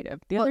getting creative.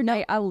 The other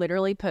day, I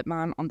literally put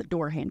mine on the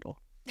door handle.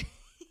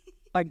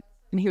 Like,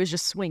 and he was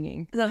just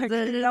swinging.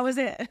 That was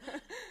it.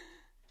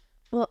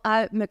 Well,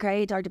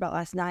 McCray talked about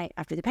last night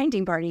after the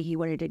painting party, he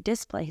wanted to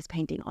display his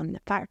painting on the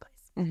fireplace.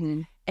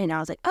 Mm-hmm. And I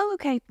was like, oh,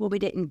 okay. Well, we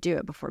didn't do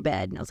it before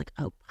bed. And I was like,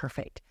 oh,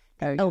 perfect.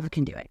 Elf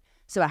can do it.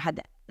 So I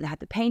had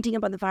the painting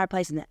up on the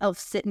fireplace and the elf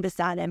sitting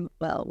beside him.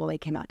 Well, we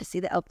came out to see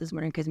the elf this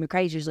morning because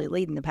McCray's usually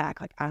leading the pack.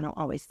 Like, I don't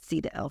always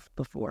see the elf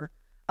before.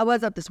 I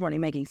was up this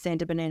morning making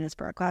Santa bananas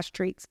for our class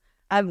treats.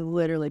 I've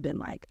literally been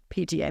like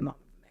PTA Mom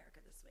of America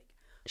this week.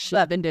 She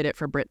even did it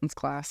for Britton's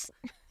class.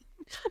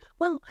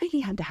 Well,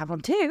 he had to have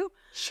them too.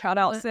 Shout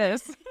out,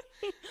 sis.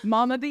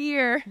 Mom of the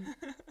year.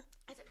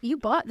 You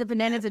bought the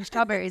bananas and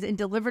strawberries and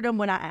delivered them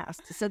when I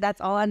asked. So that's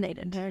all I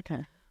needed.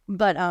 Okay.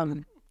 But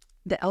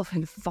the elf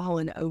had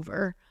fallen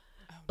over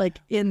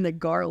in the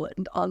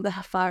garland on the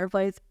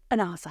fireplace.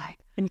 And I was like,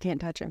 and you can't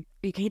touch him.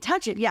 You can't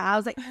touch it. Yeah, I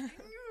was like,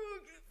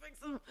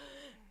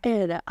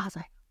 and I was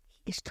like,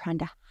 he is trying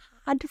to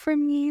hide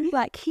from you.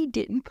 Like, he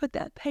didn't put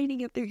that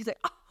painting up there. He's like,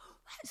 oh,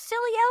 that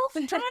silly elf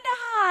is trying to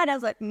hide. I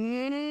was like,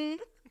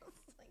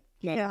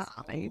 yeah.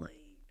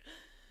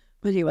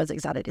 But he was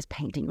excited his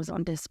painting was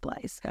on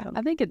display. So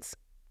I think it's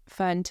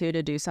fun too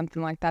to do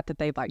something like that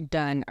they've like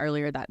done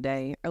earlier that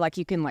day, or like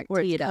you can like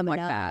tee it up like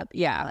that.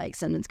 Yeah, like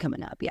something's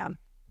coming up. Yeah,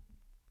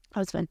 that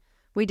was fun.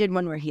 We did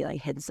one where he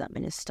like hid something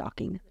in his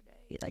stocking,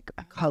 like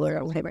a color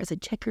or whatever. I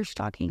said, check your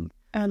stocking.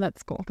 Oh,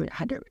 that's cool. But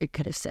it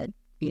could have said,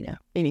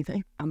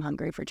 anything. I'm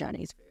hungry for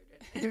Chinese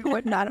food.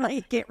 Whatnot.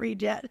 I can't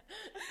read yet.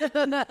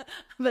 But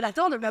I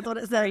told him that's what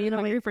it said.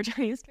 Hungry for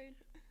Chinese food.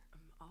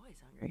 I'm always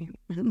hungry.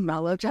 I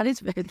love Chinese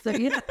food, so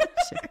sure.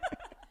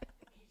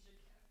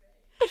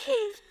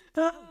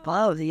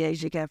 Love the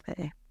Asia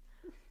Cafe.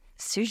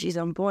 Sushi's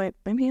on point.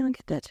 Maybe I'll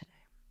get that today.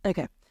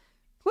 Okay.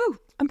 Woo!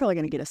 I'm probably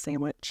gonna get a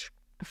sandwich.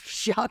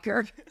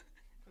 Shocker.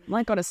 I'm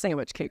like on a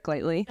sandwich kick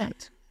lately.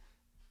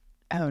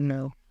 Oh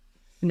no.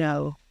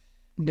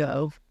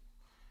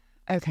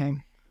 Okay.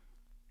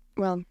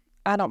 Well,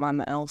 I don't mind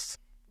the elves.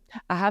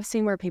 I have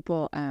seen where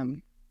people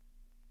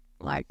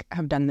like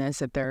have done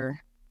this if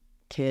their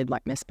kid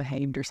like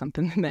misbehaved or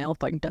something and the elf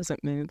like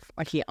doesn't move.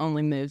 Like he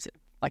only moves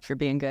like you're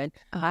being good.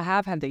 I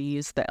have had to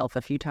use the elf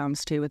a few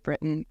times too with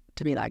Britton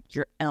to be like,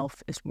 your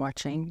elf is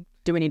watching.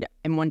 Do we need to?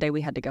 And one day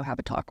we had to go have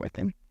a talk with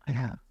him. I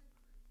know.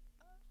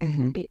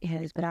 Mm-hmm. It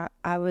is, but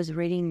I was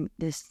reading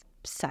this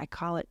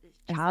psychology.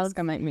 It's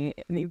gonna make me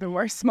an even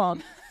worse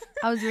mom.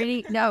 I was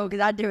reading, no,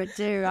 because I do it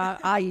too.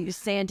 I use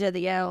Santa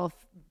the elf,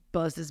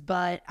 bust his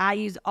butt. I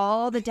use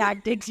all the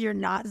tactics you're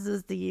not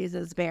supposed to use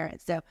as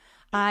parents. So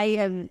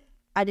I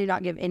do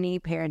not give any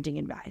parenting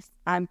advice.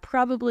 I'm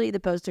probably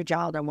the poster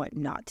child on what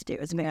not to do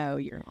as a parent. No,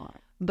 you're not.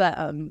 But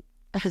I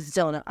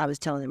was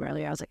telling him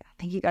earlier, I was like, I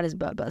think he got his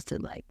butt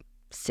busted like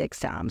 6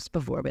 times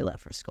before we left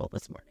for school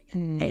this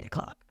morning at 8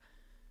 o'clock.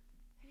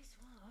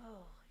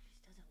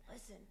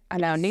 I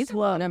know, neither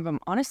one of them.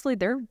 Honestly,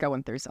 they're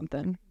going through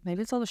something.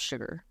 Maybe it's all the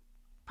sugar.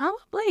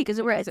 Probably,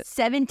 because we're at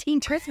 17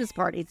 Christmas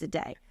parties a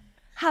day.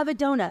 Have a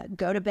donut,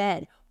 go to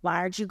bed. Why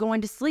aren't you going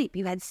to sleep?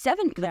 You had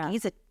 7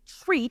 cookies, a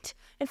treat,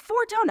 and 4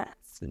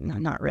 donuts. No,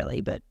 not really,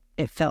 but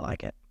it felt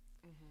like it.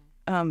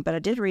 Mm-hmm. But I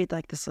did read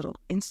like this little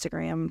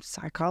Instagram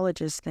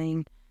psychologist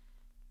thing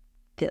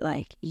that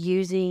like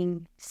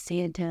using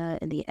Santa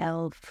and the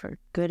elf for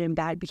good and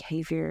bad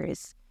behavior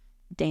is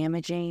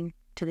damaging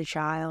to the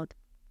child.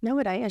 No,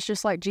 it ain't. It's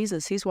just like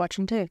Jesus. He's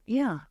watching too.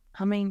 Yeah.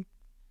 I mean,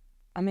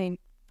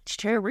 it's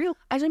very real.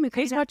 Actually,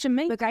 He's watching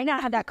me. McCray and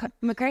I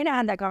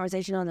had that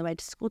conversation on the way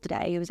to school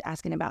today. He was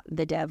asking about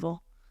the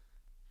devil.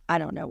 I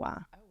don't know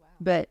why,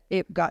 but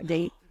it got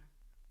deep.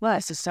 Well,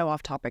 this is so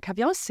off topic. Have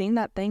y'all seen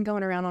that thing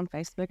going around on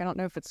Facebook? I don't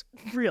know if it's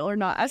real or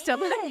not. I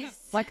still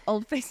like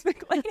old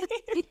Facebook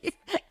lady.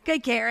 Okay,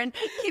 Karen,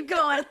 keep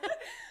going.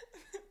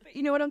 But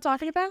you know what I'm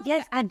talking about?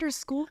 Yes, after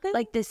school thing,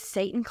 like this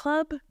Satan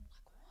club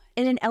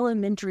in an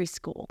elementary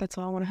school. That's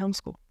all I want to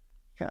homeschool.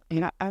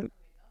 Yeah, and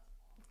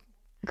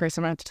Grace,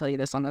 I'm gonna have to tell you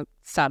this on a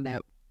side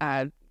note.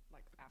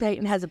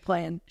 Peyton has a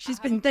plan.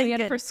 She's been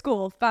thinking for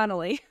school.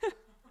 Finally,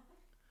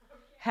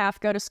 half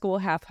go to school,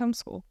 half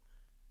homeschool.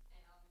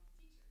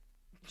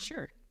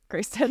 Sure,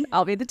 Grace said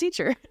I'll be the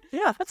teacher.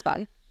 Yeah, that's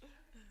fine.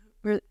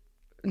 We're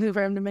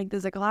for him to make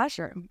this a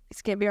classroom.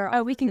 This can't be our.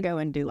 Oh, we can go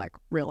and do like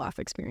real life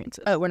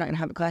experiences. Oh, we're not gonna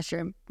have a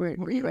classroom. We're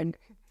doing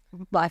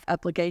life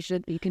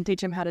application. You can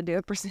teach him how to do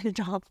a percentage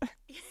off.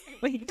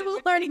 We'll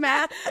learn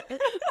math. We're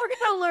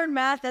gonna learn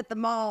math at the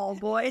mall,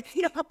 boys.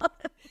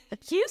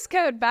 Use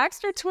code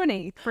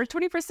Baxter20 for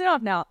 20%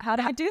 off. Now, how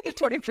do I do the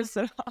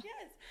 20% off?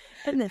 Yes.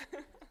 And then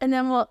And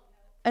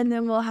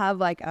then we'll have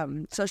like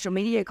social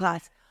media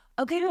class.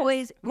 Okay,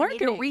 boys,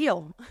 make a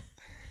reel.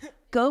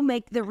 Go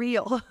make the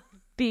reel.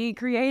 Be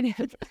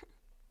creative.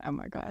 Oh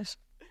my gosh.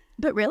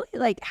 But really,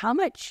 like, how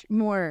much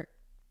more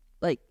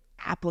like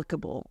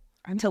applicable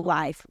to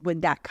life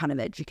would that kind of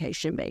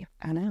education be?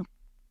 I know.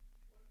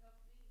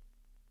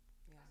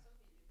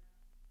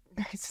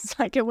 It's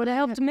like it would have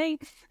helped me.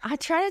 I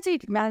try to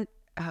teach math.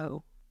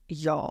 Oh,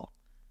 y'all.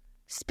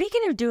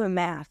 Speaking of doing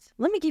math,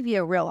 let me give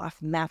you a real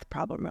life math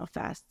problem real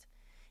fast.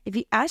 If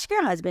you ask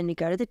your husband to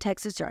go to the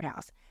Texas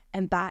Roadhouse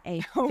and buy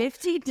a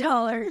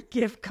 $50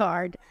 gift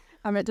card,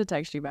 I meant to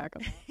text you back.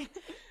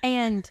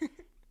 and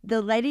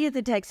the lady at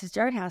the Texas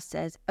Roadhouse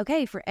says,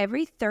 okay, for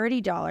every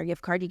 $30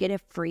 gift card, you get a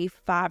free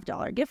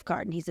 $5 gift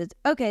card. And he says,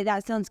 okay,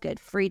 that sounds good.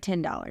 Free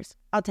 $10.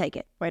 I'll take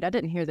it. Wait, I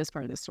didn't hear this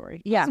part of the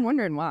story. Yeah. I was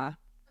wondering why.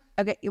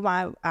 Okay,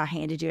 why I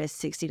handed you a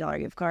 $60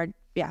 gift card.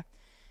 Yeah.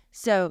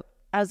 So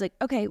I was like,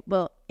 okay,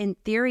 well, in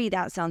theory,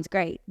 that sounds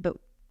great. But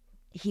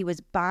he was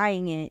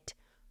buying it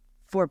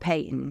for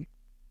Peyton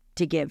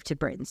to give to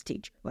Britton's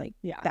teacher. Like,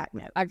 back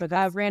note.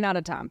 I ran out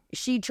of time.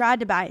 She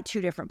tried to buy it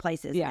 2 different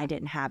places. Yeah. And I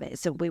didn't have it.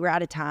 So we were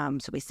out of time.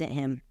 So we sent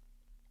him.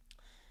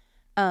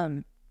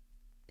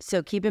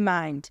 So keep in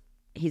mind,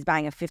 he's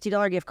buying a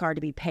 $50 gift card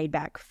to be paid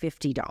back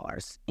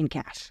 $50 in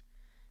cash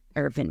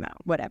or Venmo,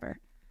 whatever.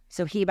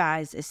 So he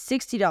buys a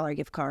 $60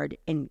 gift card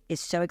and is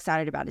so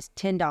excited about his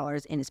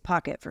 $10 in his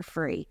pocket for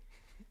free.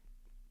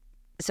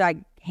 So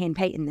I hand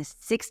Peyton this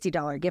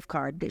 $60 gift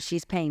card that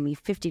she's paying me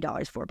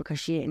 $50 for because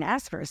she didn't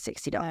ask for a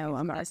 $60 No,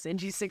 I'm going to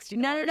send you $60.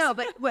 No.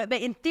 But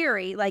in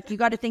theory, like, you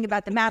got to think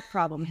about the math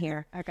problem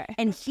here. Okay.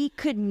 And he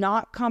could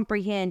not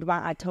comprehend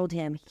why I told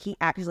him he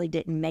actually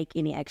didn't make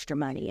any extra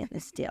money in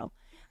this deal.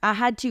 I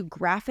had to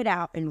graph it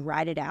out and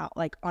write it out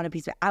like on a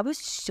piece of. I was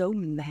so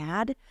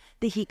mad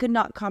that he could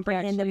not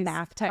comprehend the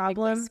math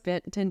problem.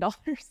 Spent $10.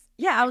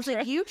 Yeah, I was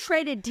like, you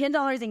traded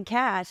 $10 in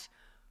cash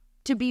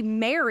to be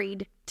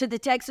married to the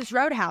Texas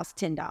Roadhouse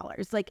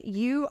 $10. Like,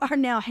 you are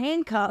now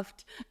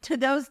handcuffed to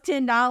those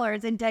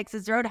 $10 in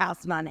Texas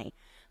Roadhouse money.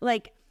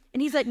 Like,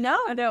 and he's like, no.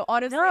 I know.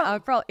 Honestly,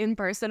 no. in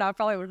person, I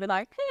probably would have been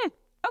like,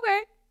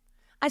 okay.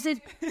 I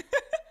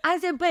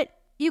said, but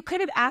you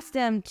could have asked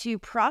them to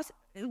process.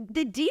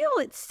 The deal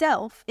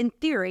itself, in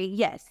theory,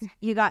 yes,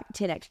 you got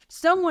 10 extra.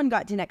 Someone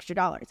got $10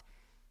 extra.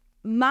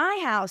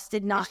 My house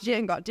did not.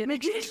 Jen got $10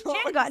 extra.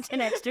 Jen got $10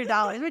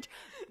 extra, which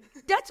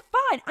that's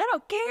fine. I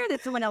don't care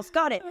that someone else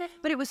got it.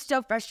 But it was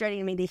so frustrating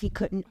to me that he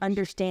couldn't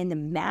understand the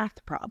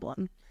math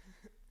problem.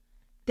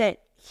 That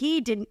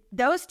he didn't.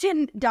 Those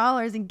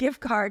 $10 in gift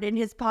card in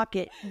his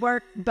pocket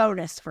were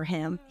bonus for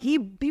him. He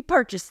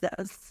purchased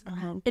those,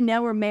 and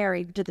now we're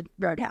married to the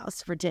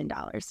Roadhouse for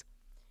 $10.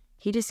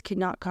 He just could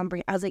not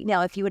comprehend. I was like,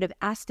 now, if you would have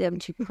asked him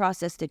to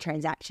process the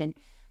transaction,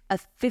 a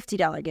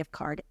 $50 gift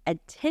card, a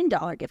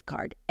 $10 gift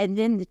card, and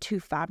then the 2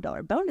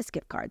 $5 bonus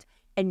gift cards,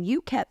 and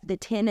you kept the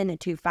 10 and the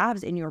 2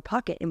 5s in your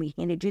pocket, and we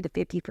handed you the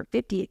 50 for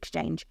 50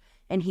 exchange,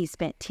 and he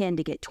spent 10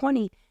 to get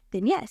 20,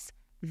 then yes,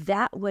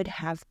 that would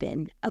have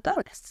been a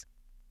bonus.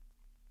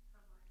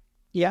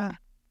 Yeah.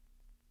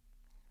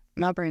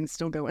 My brain's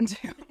still going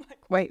too.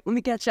 Like, wait, let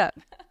me catch up.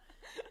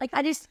 Like,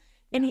 I got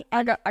what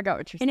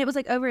you're saying. And it was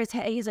like over his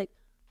head. He's like,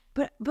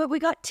 but we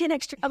got 10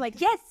 extra. I'm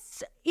like,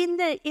 yes, in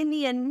the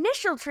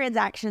initial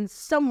transaction,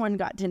 someone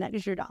got $10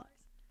 extra.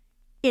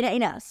 It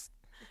ain't us,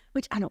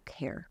 which I don't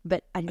care.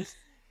 But I just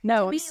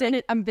no,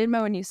 I'm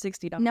Venmoing you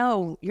 $60.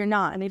 No, you're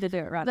not. I need to do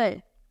it right.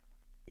 But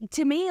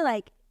to me,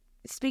 like,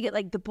 speaking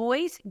like the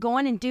boys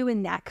going and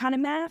doing that kind of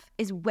math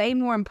is way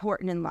more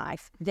important in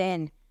life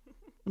than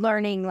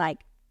learning like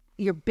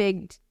your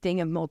big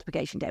thing of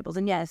multiplication tables.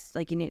 And yes,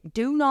 like,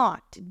 do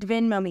not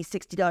Venmo me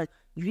 $60.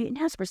 You didn't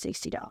ask for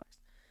 $60.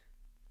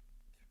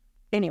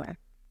 Anyway,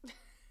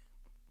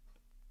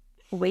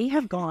 we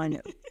have gone,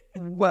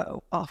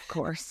 off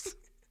course.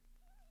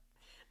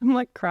 I'm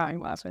like crying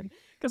laughing.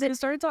 Because we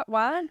started talking,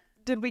 why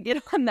did we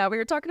get on that? We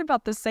were talking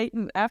about the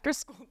Satan after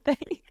school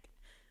thing.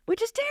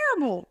 Which is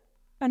terrible.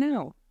 I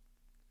know.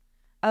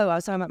 Oh, I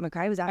was talking about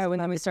McCray was asking. Oh,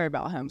 and then we started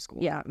about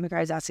homeschool. Yeah, McCray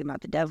was asking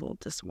about the devil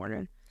this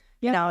morning.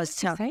 Yeah, and I was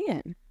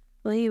saying.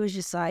 Well, he was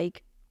just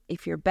like,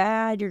 if you're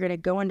bad, you're going to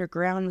go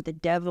underground with the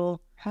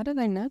devil. How do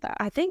they know that?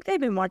 I think they've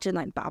been watching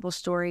like Bible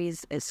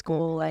stories at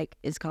school. Like,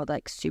 it's called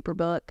like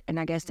Superbook. And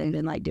I guess they've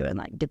been like doing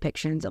like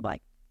depictions of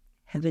like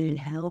heaven and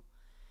hell.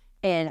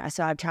 And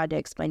so I've tried to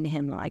explain to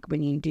him, like,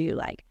 when you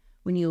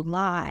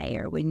lie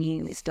or when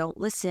you don't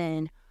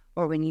listen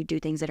or when you do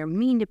things that are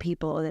mean to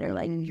people that are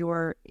like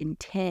your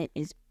intent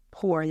is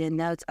poor, then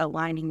that's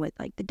aligning with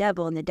like the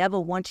devil. And the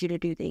devil wants you to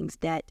do things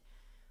that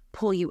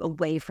pull you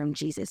away from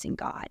Jesus and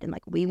God. And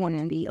like, we want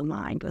to be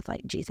aligned with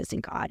like Jesus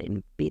and God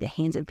and be the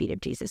hands and feet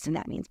of Jesus. And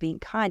that means being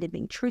kind and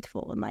being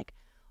truthful and like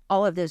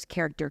all of those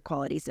character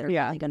qualities that are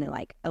really going to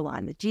like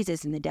align with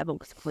Jesus, and the devil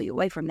will pull you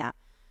away from that.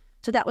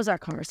 So that was our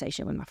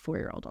conversation with my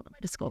 4-year-old on the way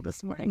to school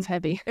this morning. It's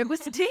heavy. It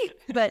was deep.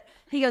 But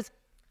he goes,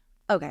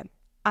 okay,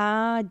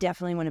 I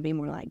definitely want to be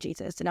more like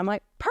Jesus. And I'm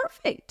like,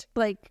 perfect.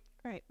 Like,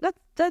 right.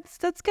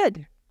 That's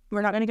good.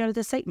 We're not going to go to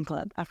the Satan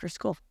club after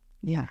school.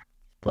 Yeah.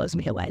 blows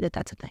me away that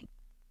that's a thing.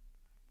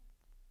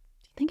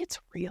 Do you think it's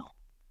real?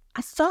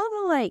 I saw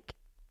the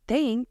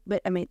thing,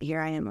 but I mean,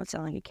 here I am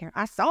sounding like a Karen.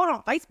 I saw it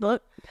on Facebook.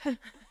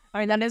 I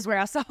mean, that is where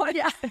I saw it.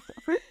 Yeah.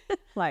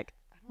 I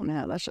don't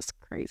know. That's just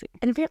crazy.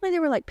 And apparently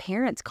there were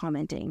parents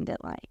commenting that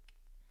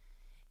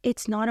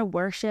it's not a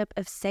worship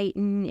of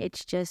Satan.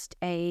 It's just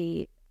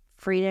a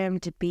freedom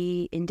to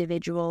be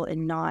individual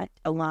and not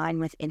align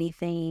with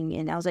anything.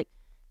 And I was like,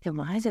 then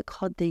why is it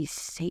called the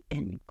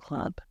Satan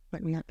Club?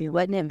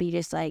 Wouldn't it be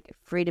just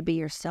free to be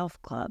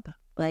yourself club?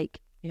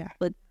 Yeah.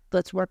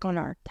 Let's work on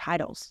our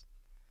titles.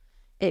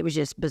 It was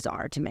just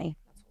bizarre to me.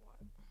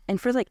 And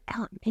for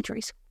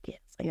elementary school kids,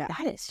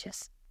 that is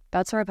just.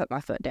 That's where I put my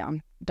foot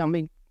down. Don't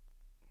be.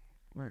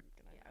 We're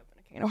gonna open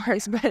a can of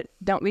worms, but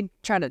don't be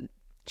trying to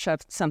shove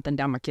something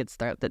down my kid's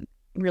throat that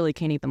really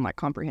can't even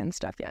comprehend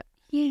stuff yet.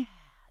 Yeah,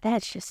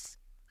 it's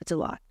a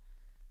lot.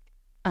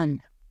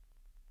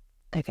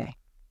 Okay.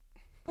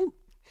 Ooh.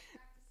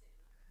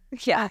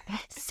 Yeah,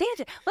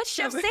 Santa. Let's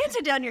shove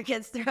Santa down your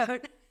kid's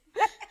throat.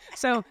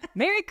 So,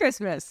 Merry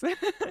Christmas.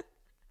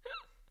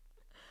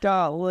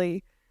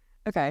 Golly.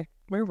 Okay,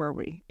 where were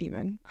we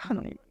even? I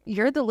don't even.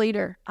 You're the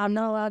leader. I'm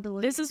not allowed to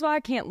lead. This is why I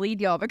can't lead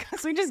y'all,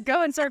 because we just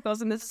go in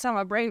circles, and this is how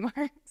my brain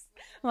works.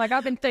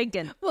 I've been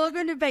thinking.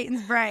 Welcome to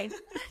Peyton's brain.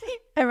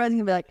 Everyone's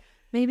gonna be like,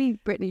 maybe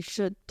Brittany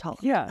should talk.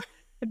 Yeah.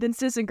 And then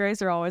Sis and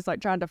Grace are always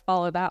trying to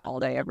follow that all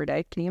day, every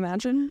day. Can you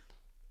imagine?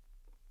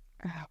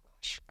 Oh,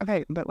 gosh.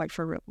 Okay, but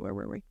for real, where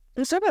were we?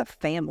 Let's talk about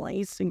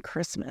families and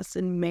Christmas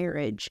and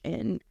marriage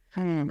and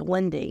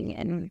blending,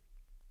 and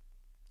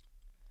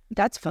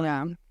that's fun.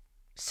 Yeah.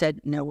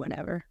 Said no one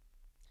ever.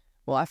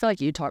 Well, I feel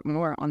like you talk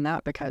more on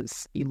that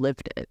because you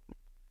lived it.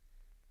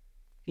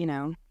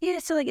 Yeah,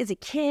 so as a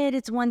kid,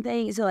 it's one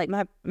thing. So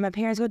my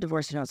parents got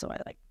divorced, and also I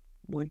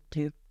 1,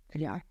 2.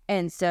 Yeah.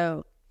 And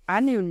so I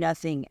knew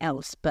nothing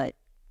else but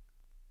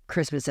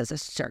Christmas as a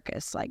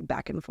circus,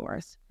 back and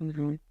forth.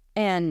 Mm-hmm.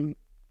 And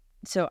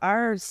so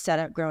our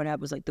setup growing up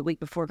was the week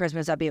before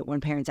Christmas, I'd be at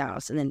one parent's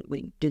house, and then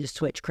we do the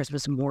switch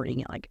Christmas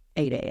morning at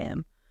 8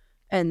 a.m.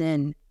 And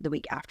then the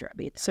week after, I'd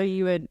be at So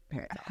you would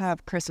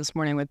have Christmas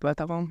morning with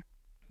both of them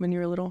when you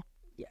were little?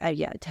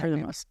 Yeah,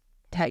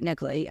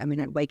 technically. I mean,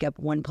 I'd wake up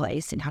one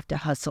place and have to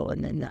hustle,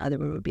 and then the other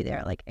one would be there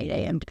at 8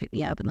 a.m. to pick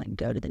me up and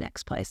go to the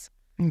next place.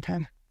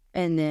 Okay.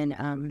 And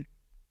then,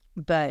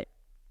 but,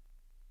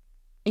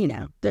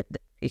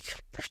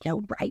 there's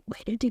no right way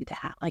to do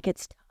that.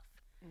 It's tough.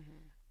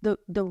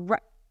 Mm-hmm.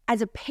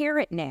 As a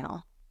parent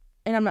now,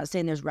 and I'm not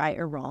saying there's right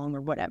or wrong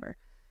or whatever,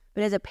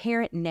 but as a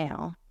parent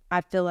now,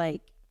 I feel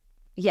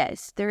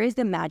yes, there is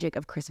the magic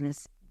of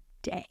Christmas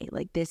Day.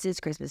 This is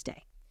Christmas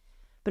Day.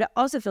 But I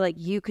also feel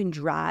you can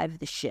drive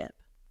the ship.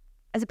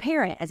 As a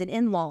parent, as an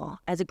in-law,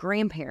 as a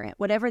grandparent,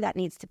 whatever that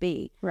needs to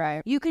be.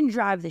 Right. You can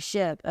drive the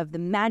ship of the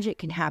magic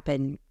can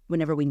happen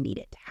whenever we need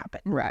it to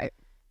happen. Right.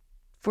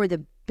 For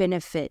the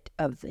benefit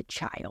of the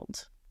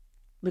child.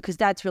 Because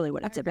that's really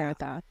what it's about.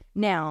 That.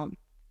 Now,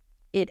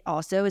 it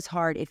also is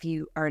hard if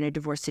you are in a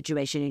divorce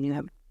situation and you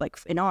have,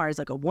 in ours,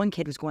 one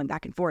kid was going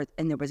back and forth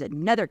and there was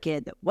another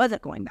kid that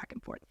wasn't going back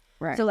and forth.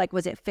 Right. So,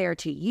 was it fair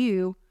to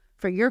you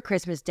for your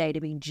Christmas Day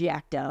to be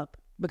jacked up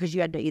because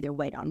you had to either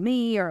wait on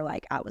me or,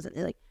 I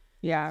wasn't,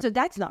 yeah. So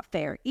that's not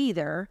fair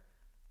either.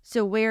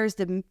 So where's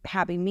the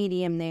happy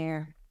medium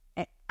there?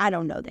 I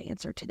don't know the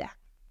answer to that.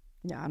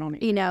 Yeah, I don't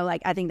either.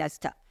 I think that's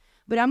tough.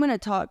 But I'm going to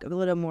talk a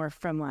little more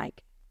from,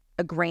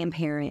 a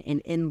grandparent and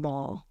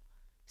in-law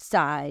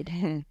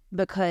side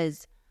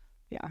because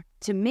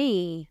to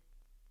me,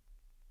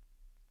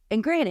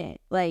 and granted,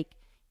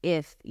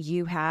 if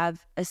you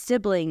have a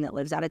sibling that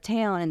lives out of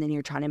town and then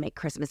you're trying to make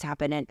Christmas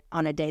happen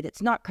on a day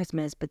that's not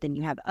Christmas, but then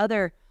you have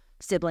other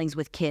siblings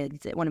with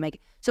kids that want to make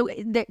it. So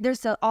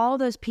there's all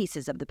those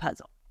pieces of the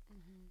puzzle.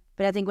 Mm-hmm.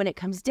 But I think when it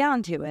comes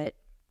down to it,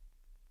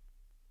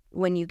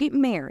 when you get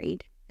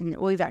married, and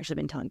we've actually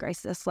been telling Grace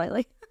this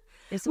lately,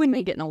 it's when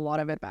me getting a lot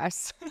of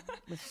advice.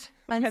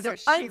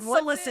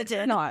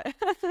 Unsolicited. Not.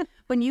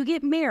 When you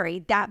get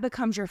married, that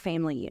becomes your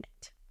family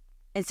unit.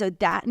 And so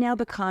that now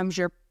becomes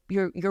your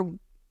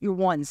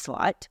one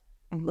slot.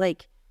 Mm-hmm.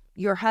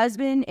 Your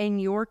husband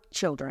and your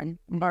children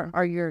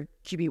are your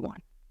QB1.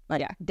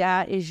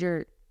 That is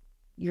your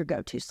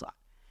go-to slot.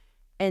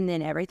 And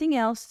then everything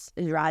else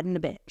is riding the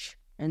bench.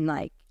 And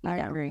I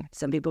agree.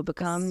 Some people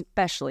become...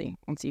 Especially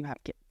once you have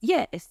kids.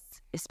 Yes,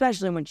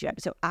 especially once you have...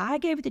 So I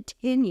gave it a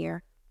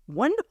 10-year,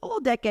 one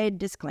whole decade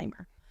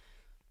disclaimer.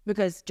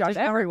 Because Josh...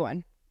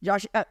 Everyone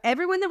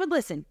that would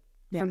listen.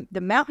 Yeah. From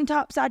the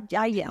mountaintops, I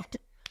yelled.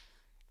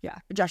 Yeah.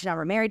 Josh and I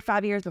were married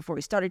 5 years before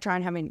we started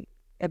trying having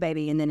a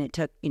baby. And then it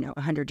took,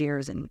 100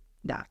 years and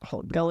that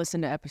whole... Go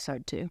listen to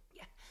episode 2.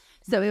 Yeah.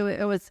 So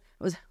it was,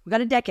 we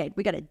got a decade.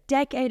 We got a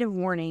decade of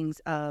warnings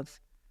of...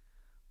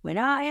 When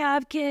I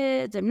have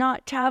kids, I'm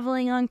not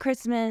traveling on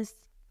Christmas.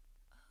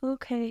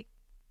 Okay.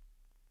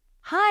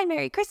 Hi,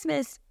 Merry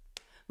Christmas.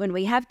 When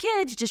we have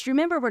kids, just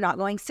remember we're not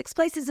going 6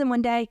 places in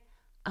one day.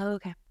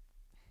 Okay.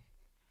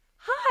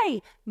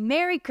 Hi,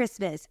 Merry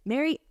Christmas.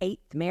 Merry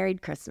 8th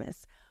married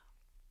Christmas.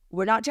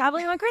 We're not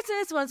traveling on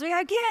Christmas once we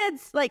have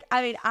kids.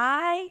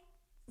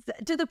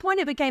 To the point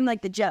it became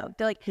like the joke.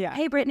 They're like,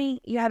 hey,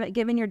 Brittany, you haven't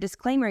given your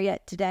disclaimer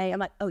yet today. I'm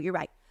like, oh, you're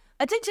right.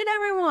 Attention,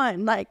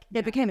 everyone. Like,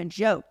 it became a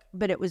joke,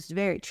 but it was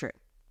very true.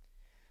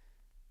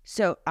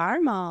 So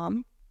our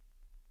mom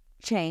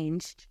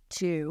changed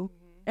to,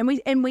 and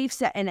we've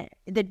said, and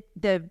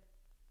the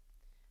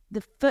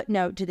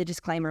footnote to the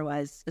disclaimer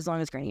was, as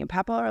long as Granny and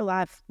Papa are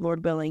alive,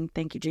 Lord willing,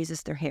 thank you,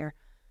 Jesus, they're here,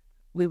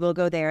 we will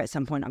go there at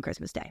some point on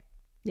Christmas Day.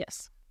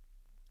 Yes.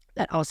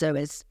 That also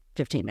is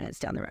 15 minutes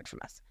down the road from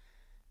us.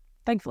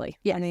 Thankfully.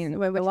 Yeah. I mean,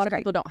 a lot of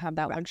people don't have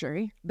that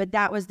luxury. But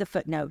that was the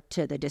footnote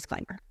to the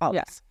disclaimer.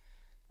 Always. Yes.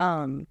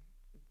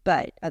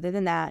 But other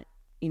than that,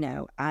 you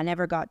know, I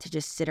never got to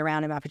just sit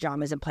around in my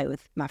pajamas and play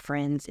with my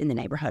friends in the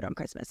neighborhood on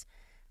Christmas.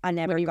 I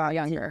never got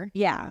younger.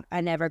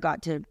 I never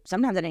got to,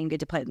 sometimes I didn't even get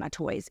to play with my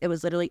toys. It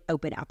was literally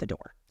open out the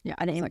door. Yeah.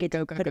 I didn't even get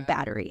to put a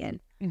battery in.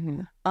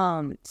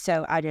 Mm-hmm.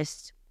 So I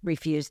just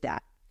refused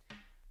that.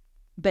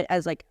 But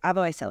as like, I've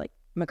always said, like,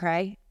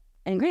 McCrae,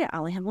 and granted, I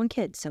only have one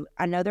kid, so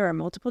I know there are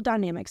multiple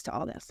dynamics to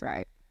all this.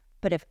 Right.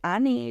 But if I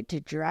need to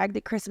drag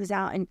the Christmas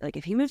out, and like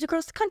if he moves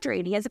across the country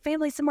and he has a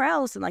family somewhere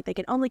else, and like they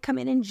can only come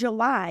in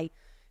July,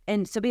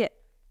 and so be it.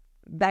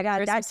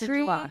 That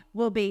tree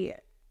will be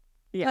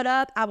put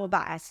up. I will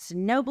buy a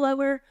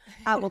snowblower.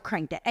 I will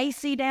crank the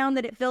AC down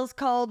that it feels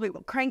cold. We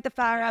will crank the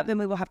fire up, and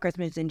we will have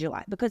Christmas in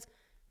July, because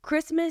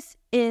Christmas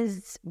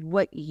is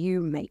what you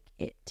make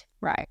it.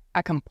 Right.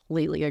 I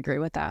completely agree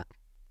with that.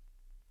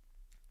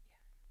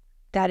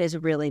 That is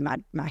really my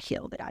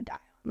hill that I die on.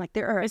 Like,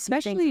 there are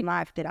especially things in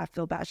life that I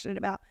feel passionate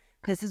about.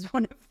 This is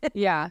one of them.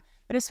 Yeah.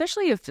 But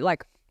especially if,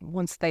 like,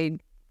 once the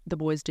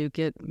boys do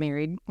get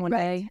married one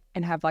day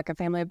and have, like, a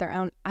family of their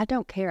own, I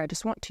don't care. I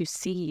just want to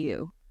see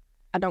you.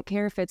 I don't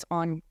care if it's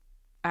on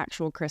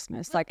actual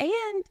Christmas. Like,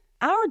 and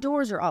our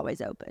doors are always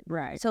open.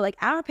 Right. So, like,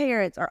 our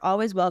parents are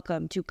always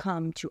welcome to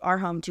come to our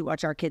home to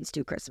watch our kids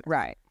do Christmas.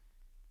 Right.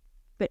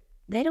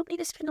 They don't need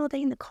to spend all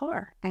day in the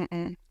car.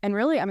 And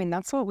really, I mean,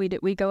 that's what we do.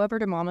 We go over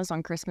to Mama's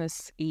on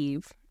Christmas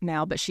Eve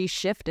now, but she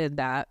shifted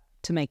that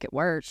to make it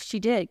work. She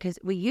did, because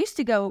we used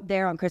to go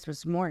there on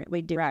Christmas morning.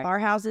 We'd do our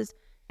houses,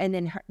 and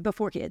then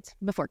before kids,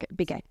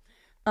 BK.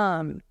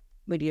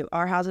 We do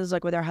our houses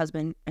like with our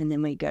husband, and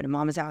then we go to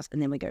Mama's house,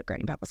 and then we go to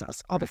Granny and Papa's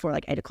house, all before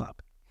like 8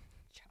 o'clock.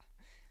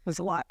 It was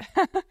a lot.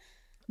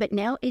 But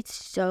now it's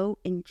so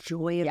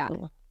enjoyable.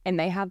 Yeah. And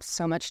they have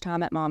so much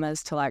time at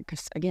Mama's to, like,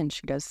 'cause again,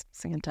 she does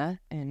Santa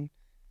and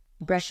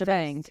brush the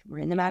thing. We're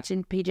in the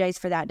matching PJs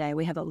for that day.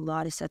 We have a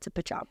lot of sets of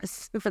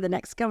pajamas for the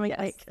next coming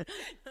week.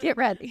 Get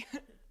ready.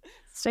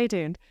 Stay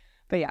tuned.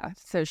 But yeah,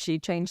 so she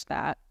changed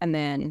that. And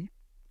then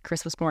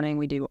Christmas morning,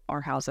 we do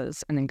our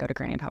houses and then go to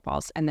Granny and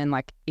Papa's. And then,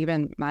 like,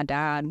 even my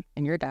dad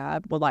and your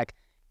dad will, like,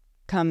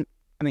 come,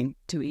 I mean,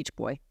 to each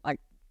boy. Like,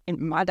 and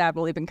my dad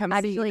will even come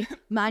see.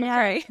 My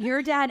dad,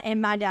 your dad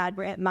and my dad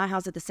were at my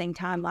house at the same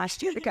time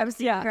last year to come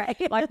see. Yeah.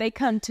 Like, they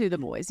come to the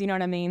boys. You know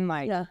what I mean?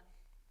 Like,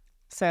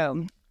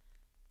 so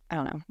I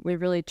don't know. We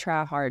really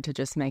try hard to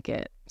just make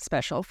it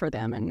special for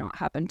them and not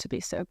happen to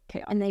be so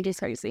chaotic. And they just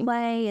crazy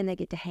play, and they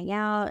get to hang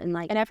out, and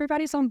like, and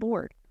everybody's on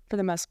board for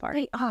the most part.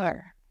 They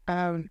are.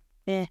 And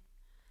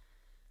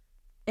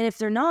if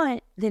they're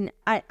not, then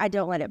I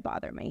don't let it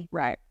bother me.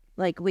 Right.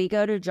 Like, we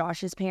go to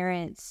Josh's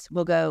parents.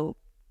 We'll go.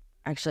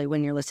 Actually,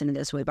 when you're listening to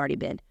this, we've already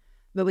been.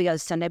 But we go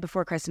Sunday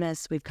before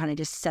Christmas. We've kind of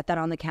just set that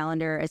on the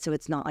calendar, so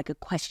it's not like a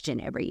question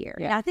every year.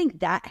 Yeah. And I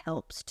think that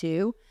helps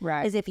too.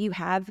 Right. Is if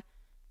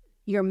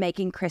you're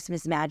making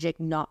Christmas magic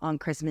not on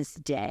Christmas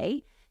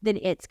Day, then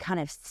it's kind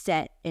of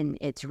set and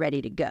it's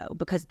ready to go.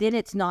 Because then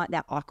it's not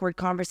that awkward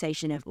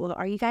conversation of, well,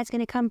 are you guys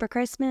going to come for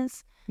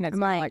Christmas? And it's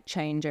like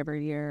change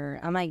every year.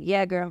 I'm like,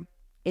 yeah, girl.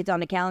 It's on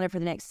the calendar for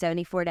the next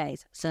 74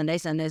 days. Sunday,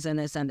 Sunday,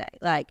 Sunday, Sunday.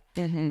 Like,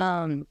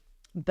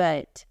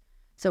 but...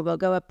 So we'll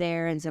go up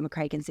there, and so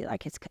McCrae can see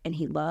like and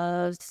he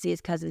loves to see his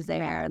cousins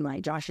there, and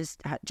like Josh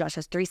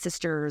has 3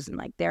 sisters, and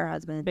like their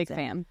husbands. Big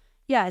fan.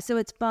 Yeah, so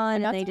it's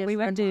fun. And they just we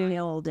went to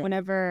old.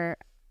 Whenever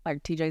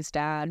like TJ's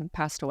dad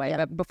passed away,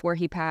 but before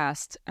he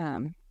passed,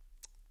 and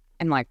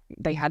like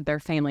they had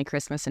their family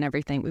Christmas and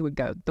everything, we would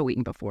go the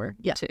week before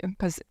too,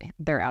 because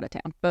they're out of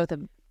town. Both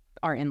of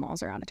our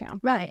in-laws are out of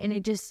town. Right, and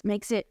it just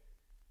makes it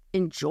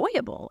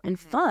enjoyable and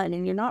fun,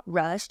 and you're not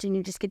rushed, and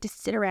you just get to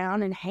sit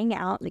around and hang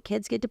out, and the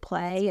kids get to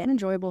play, and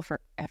enjoyable for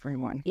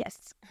everyone.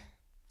 Yes.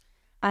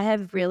 I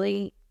have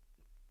really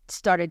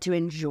started to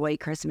enjoy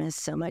Christmas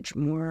so much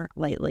more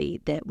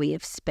lately that we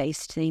have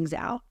spaced things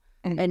out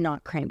and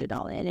not crammed it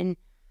all in. And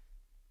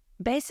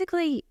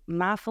basically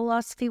my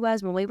philosophy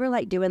was, when we were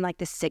like doing like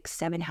the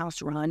 6-7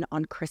 house run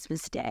on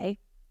Christmas Day,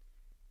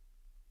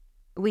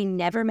 we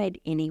never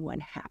made anyone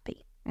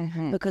happy.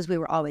 Because we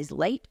were always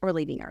late or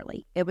leaving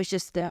early. It was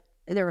just there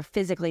were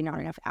physically not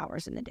enough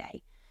hours in the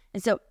day.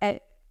 And so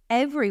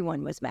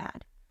everyone was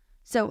mad.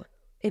 So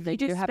if you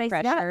just space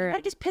it out,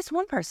 I just piss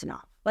one person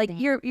off. Like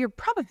your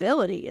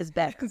probability is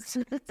better.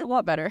 It's a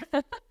lot better.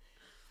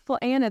 Well,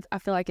 and I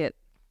feel like it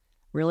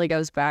really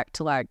goes back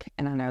to like,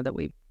 and I know that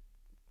we've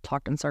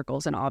talked in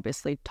circles and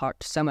obviously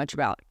talked so much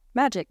about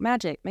magic,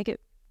 make it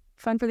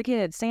fun for the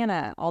kids,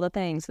 Santa, all the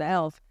things, the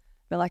elf.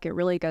 But like it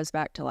really goes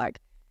back to like,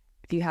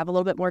 if you have a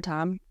little bit more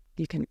time,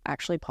 you can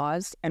actually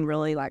pause and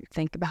really like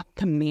think about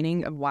the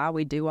meaning of why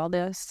we do all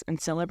this and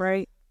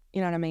celebrate. You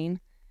know what I mean?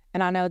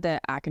 And I know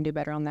that I can do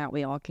better on that.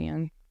 We all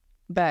can.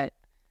 But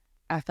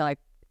I feel like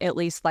at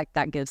least like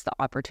that gives the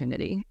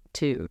opportunity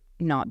to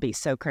not be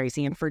so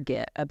crazy and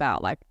forget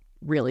about like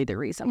really the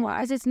reason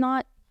why. As it's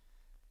not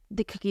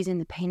the cookies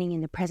and the painting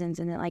and the presents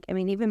and then like, I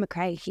mean, even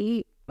McCray,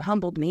 he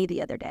humbled me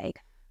the other day.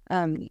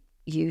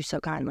 You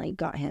so kindly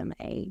got him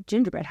a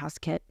gingerbread house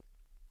kit.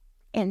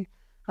 And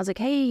I was like,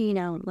 hey, you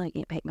know, like,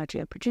 you paint my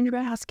tree up a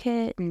gingerbread house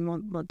kit and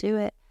we'll do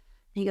it.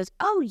 And he goes,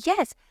 oh,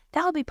 yes,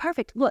 that'll be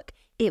perfect. Look,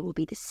 it will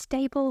be the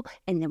staple,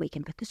 and then we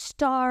can put the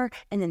star,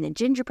 and then the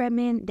gingerbread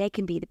men, they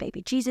can be the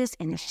baby Jesus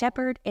and the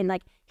shepherd. And,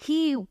 like,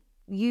 he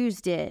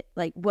used it,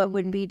 like, what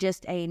would be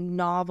just a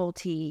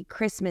novelty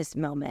Christmas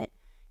moment,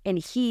 and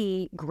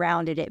he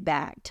grounded it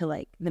back to,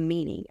 like, the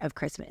meaning of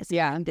Christmas.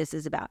 Yeah. And this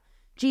is about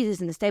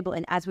Jesus and the stable.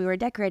 And as we were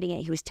decorating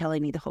it, he was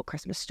telling me the whole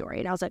Christmas story.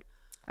 And I was like,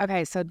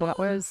 okay, so that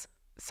was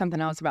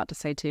something I was about to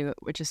say too,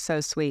 which is so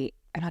sweet.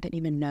 And I didn't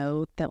even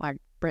know that like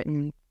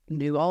Britain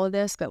knew all of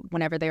this, but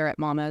whenever they were at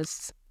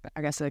Mama's,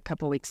 I guess a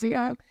couple of weeks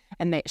ago,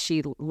 and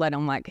she let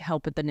them like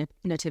help with the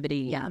nativity.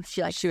 Yeah,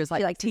 she was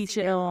like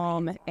teaching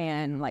them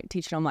and like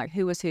teaching them like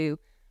who was who.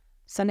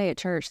 Sunday at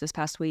church this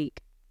past week,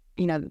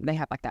 you know, they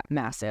have like that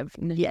massive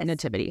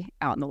nativity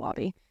out in the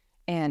lobby,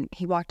 and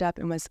he walked up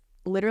and was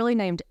literally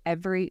named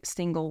every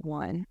single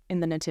one in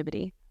the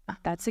nativity.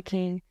 That's a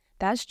king.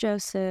 That's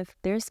Joseph.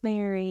 There's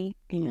Mary.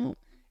 You know,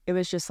 it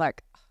was just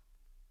like,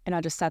 and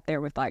I just sat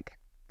there with like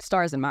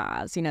stars in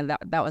my eyes. You know,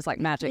 that was like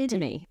magic to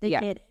me.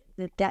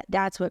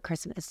 That's what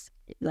Christmas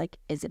like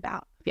is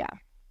about. Yeah.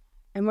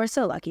 And we're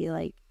so lucky.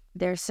 Like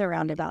they're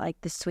surrounded by like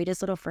the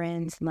sweetest little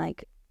friends. And,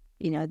 like,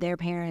 you know, their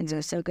parents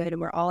are so good, and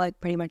we're all like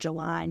pretty much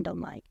aligned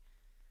on like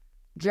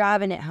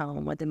driving it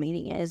home what the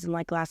meaning is. And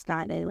like last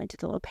night they went to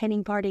the little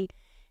painting party,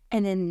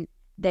 and then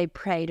they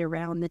prayed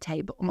around the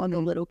table. All the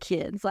little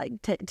kids like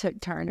took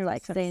turns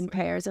like saying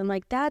prayers. And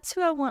like that's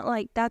who I want.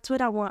 Like that's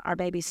what I want our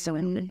babies to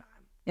win.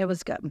 It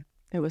was good.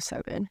 It was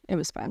so good. It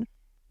was fun.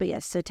 But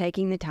yes, so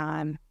taking the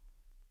time,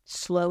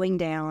 slowing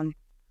down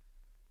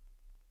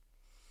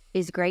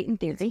is great in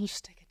theory.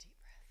 Just take a deep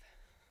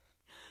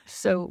breath.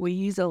 So we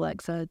use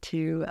Alexa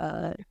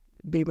to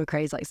be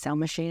McCray's like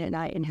sound machine at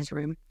night in his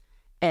room.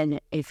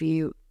 And if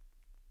you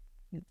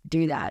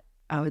do that,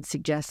 I would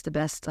suggest the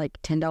best like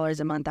 $10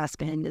 a month I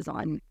spend is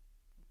on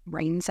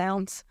rain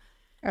sounds.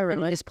 Oh,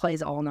 really? It just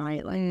plays all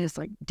night, like just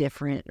like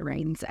different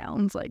rain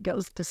sounds. Like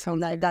goes to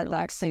some that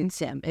like suits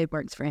him. It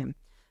works for him.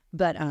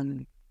 But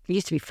it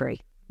used to be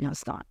free. No,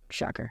 it's not.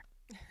 Shocker.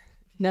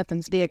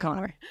 Nothing's the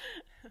economy.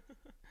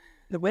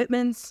 The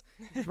Whitmans,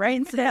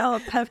 rain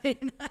sound. I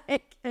mean,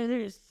 like,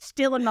 they're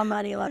stealing my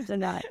money left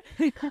and right.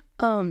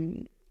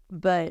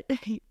 But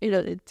you know,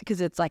 it's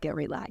because it's like a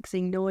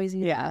relaxing noise.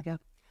 And yeah. Go,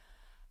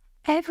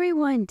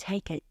 everyone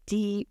take a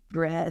deep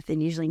breath.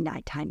 And usually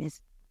nighttime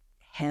is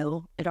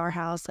hell at our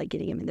house. Like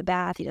getting him in the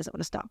bath, he doesn't want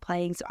to stop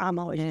playing. So I'm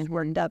always just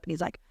worked up, and he's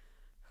like,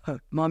 oh,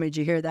 "Mommy, did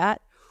you hear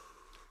that?"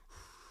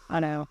 I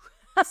know.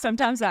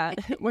 Sometimes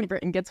when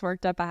Britton gets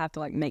worked up, I have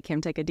to like make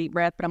him take a deep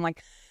breath. But I'm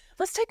like,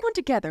 let's take one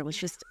together. Let's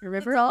just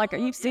remember. Like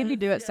you've seen me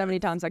do it so many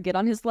times. I get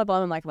on his level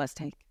and I'm like, let's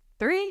take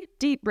 3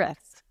 deep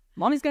breaths.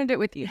 Mommy's gonna do it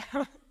with you.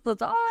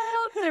 Let's all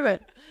do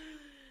it.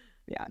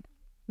 Yeah.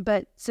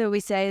 But so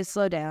we say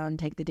slow down,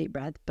 take the deep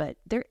breath. But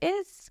there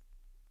is,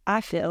 I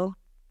feel,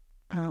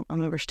 I'm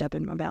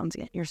overstepping my bounds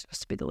again. You're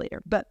supposed to be the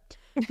leader, but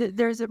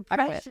there's a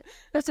pressure.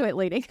 That's the way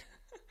leading.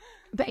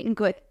 Peyton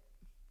quit.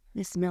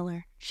 Miss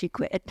Miller, she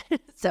quit.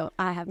 So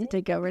I have to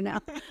take over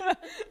now.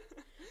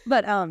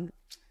 But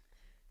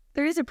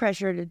there is a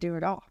pressure to do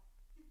it all.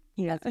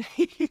 You know,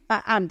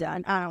 I'm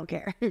done. I don't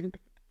care.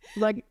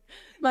 like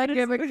my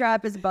gimmick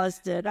trap is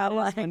busted. I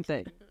like one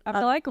thing. I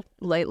feel like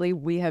lately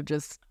we have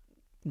just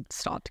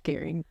stopped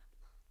caring.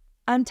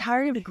 I'm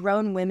tired of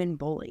grown women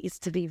bullies,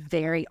 to be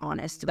very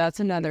honest. That's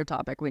another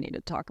topic we need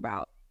to talk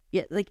about.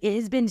 Yeah, like it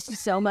has been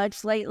so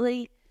much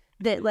lately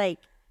that like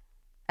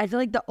I feel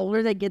like the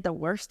older they get, the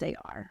worse they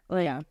are.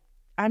 Like, yeah.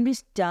 I'm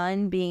just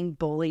done being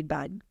bullied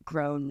by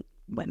grown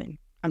women.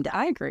 I'm done.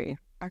 I agree.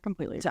 I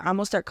completely agree. So I'm going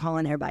to start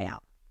calling everybody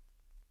out.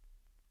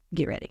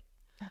 Get ready.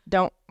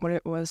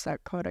 What was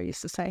that quote I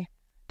used to say?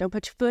 Don't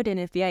put your foot in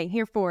if you ain't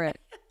here for it.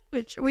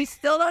 Which we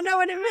still don't know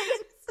what it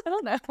means. I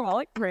don't know. I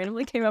like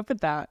randomly came up with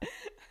that.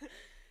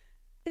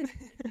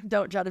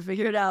 Don't try to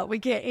figure it out. We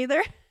can't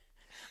either.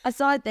 I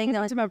saw a thing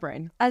to my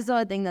brain. I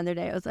saw a thing the other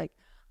day. I was like,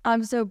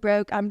 I'm so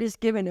broke. I'm just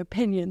giving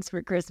opinions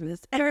for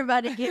Christmas.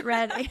 Everybody get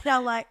ready. And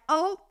I'm like,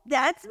 oh,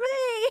 that's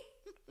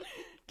me.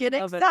 Get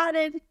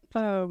excited.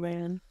 Oh,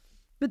 man.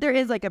 But there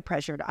is like a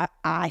pressure.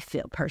 I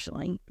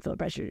personally feel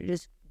pressure to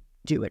just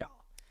do it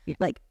all. Yeah.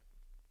 Like,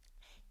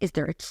 is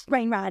there a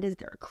train ride? Is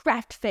there a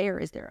craft fair?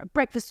 Is there a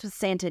breakfast with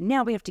Santa?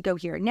 Now we have to go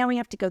here. Now we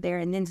have to go there.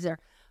 And then is there,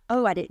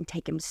 oh, I didn't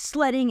take him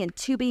sledding and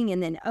tubing.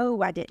 And then,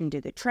 oh, I didn't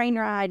do the train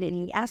ride. And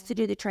he asked to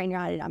do the train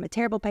ride. And I'm a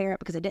terrible parent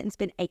because I didn't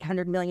spend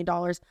 $800 million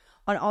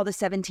on all the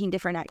 17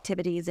 different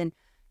activities. And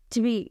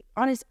to be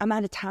honest, I'm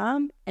out of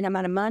time and I'm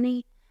out of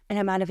money an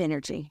amount of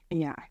energy.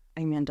 Yeah,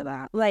 amen to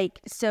that. Like,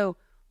 so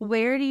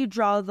where do you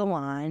draw the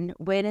line?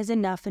 When is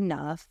enough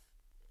enough?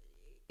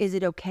 Is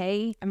it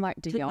okay? I'm like,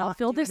 do to y'all not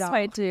feel do this it all?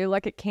 way too?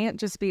 Like, it can't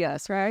just be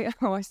us, right?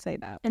 I always say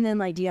that. And then,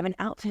 like, do you have an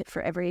outfit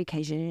for every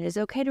occasion? And it's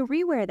okay to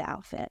rewear the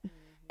outfit.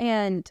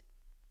 And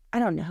I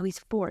don't know, he's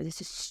 4. This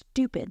is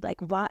stupid. Like,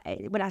 why?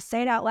 When I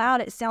say it out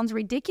loud, it sounds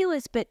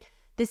ridiculous, but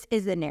this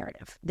is the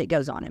narrative that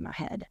goes on in my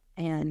head.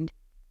 And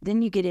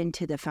then you get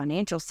into the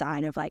financial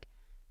side of like,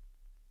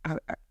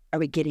 are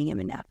we getting him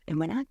enough? And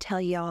when I tell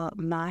y'all,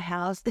 my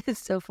house is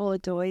so full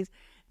of toys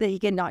that he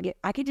cannot get,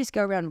 I could just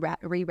go around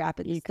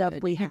re-wrapping stuff.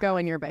 We go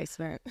in your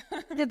basement.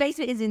 The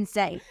basement is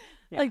insane.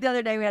 Yeah. Like the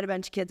other day, we had a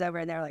bunch of kids over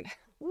and they're like,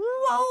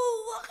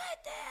 whoa, look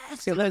at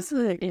this. So that's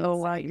like,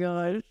 Oh my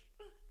gosh.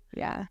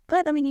 yeah.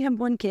 But I mean, you have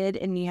one kid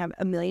and you have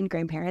a million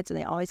grandparents and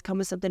they always come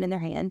with something in their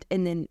hand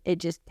and then it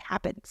just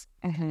happens.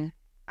 Mm-hmm.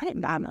 I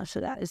didn't buy most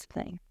of that is the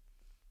thing.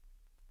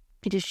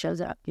 It just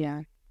shows up.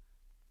 Yeah.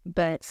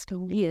 But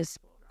he is.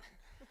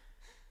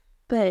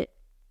 But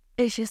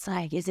it's just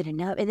like, is it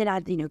enough? And then I,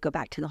 go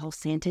back to the whole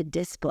Santa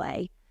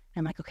display.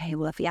 And I'm like, okay,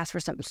 well, if he asks for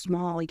something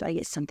small, you got to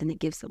get something that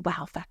gives the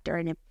wow factor.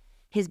 And if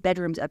his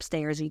bedroom's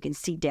upstairs, you can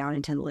see down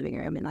into the living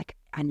room. And like,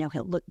 I know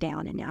he'll look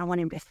down and I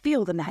want him to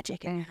feel the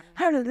magic. And,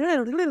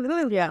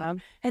 Yeah.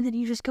 and then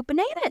you just go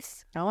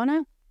bananas. Oh, I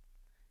know.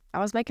 I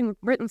was making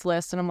Britain's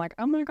list and I'm like,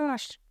 oh my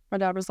gosh. My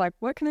dad was like,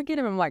 what can I get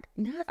him? I'm like,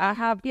 I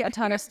have a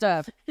ton of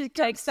stuff.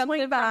 Take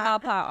something by my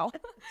pile.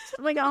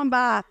 Swing on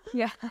by.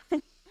 Yeah.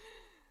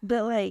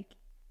 But like,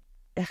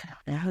 I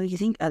don't know. You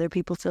think other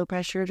people feel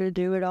pressure to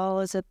do it all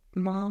as a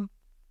mom?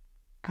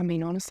 I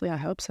mean, honestly, I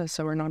hope so.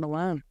 So we're not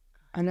alone.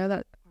 I know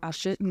that I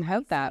shouldn't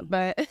hope that,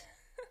 but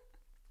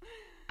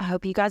I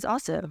hope you guys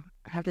also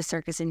have the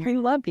circus in your. we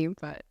love you,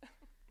 but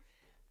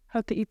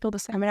hope that you feel the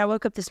I same. mean, I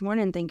woke up this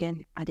morning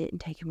thinking I didn't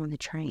take him on the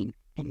train,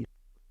 and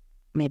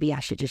maybe I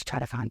should just try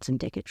to find some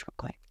tickets real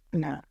quick.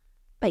 No.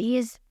 But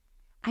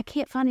I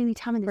can't find any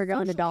time in the We're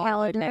going to social Dollar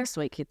calendar. next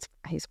week.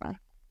 He's fine.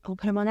 We'll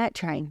put him on that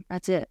train.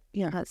 That's it.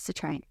 Yeah, that's the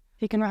train.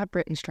 He can ride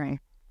Britain's train.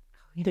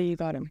 There you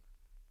got him.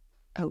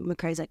 Oh,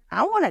 McCray's like,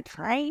 I want a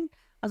train.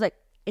 I was like,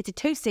 it's a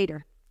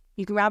 2-seater.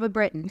 You can ride with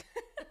Britain.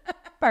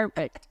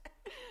 Perfect.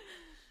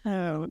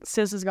 Oh,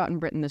 Sis has gotten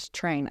Britain this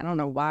train. I don't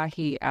know why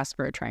he asked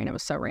for a train. It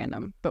was so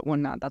random. But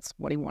one night, that's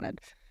what he wanted.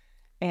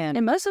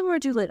 And most of them were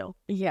too little.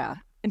 Yeah.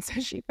 And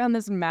so she found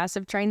this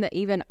massive train that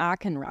even I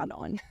can ride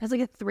on. That's like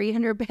a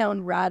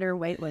 300-pound rider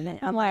weight limit.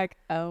 I'm like,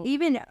 oh.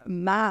 Even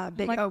my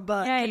big like, old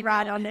butt yay. can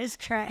ride on this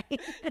train.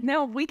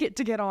 Now we get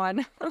to get on.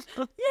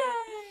 Yay!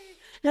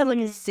 Have like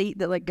a seat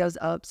that like goes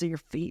up so your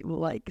feet will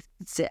like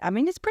sit. I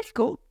mean, it's pretty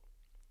cool.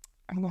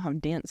 I'm going to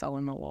have dents all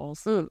in my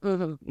walls.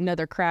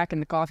 Another crack in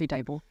the coffee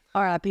table.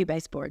 R.I.P.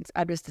 baseboards.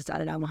 I just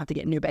decided I'm going to have to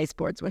get new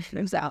baseboards when it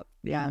comes out.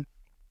 Yeah.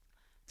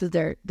 So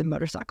the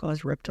motorcycle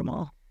has ripped them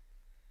all.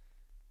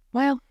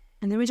 Well,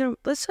 and then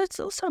let's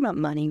talk about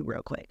money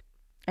real quick.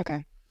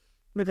 okay.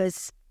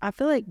 Because I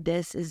feel like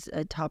this is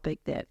a topic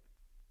that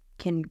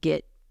can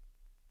get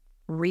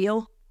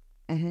real.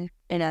 Mm-hmm.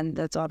 And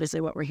that's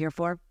obviously what we're here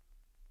for.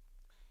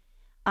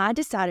 I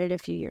decided a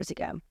few years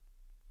ago,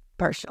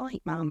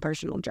 personally, my own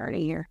personal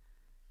journey here,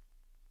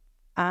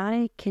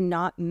 I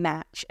cannot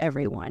match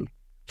everyone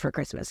for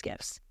Christmas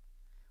gifts.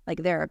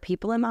 Like, there are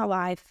people in my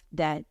life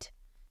that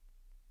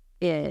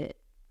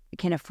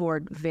can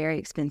afford very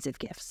expensive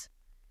gifts.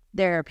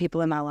 There are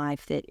people in my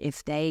life that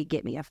if they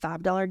get me a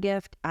 $5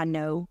 gift, I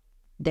know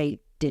they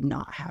did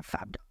not have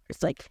 $5.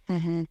 Like,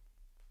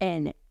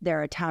 and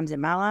there are times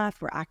in my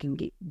life where I can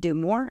do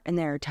more, and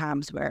there are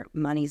times where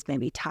money's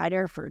maybe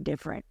tighter for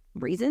different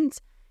reasons,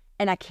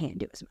 and I can't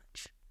do as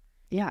much.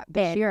 Yeah,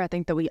 this year I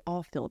think that we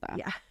all feel that.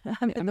 Yeah.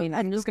 I mean,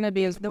 I'm just going to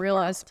be as real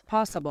as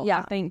possible. Yeah.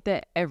 I think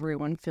that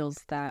everyone feels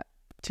that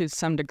to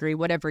some degree,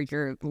 whatever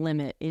your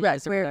limit is,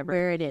 Right, or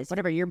where it is.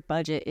 whatever your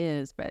budget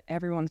is, but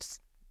everyone's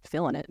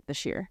feeling it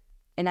this year.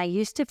 And I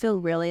used to feel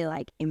really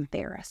like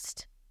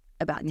embarrassed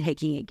about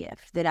taking a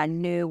gift that I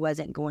knew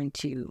wasn't going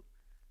to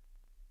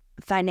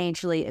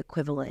financially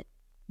equivalent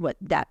what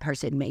that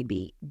person may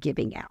be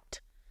giving out.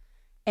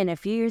 And a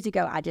few years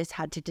ago, I just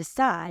had to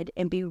decide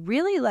and be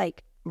really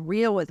like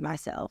real with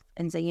myself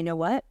and say, you know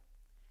what?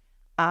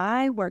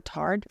 I worked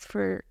hard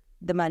for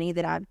the money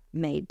that I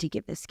made to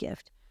give this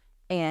gift.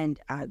 And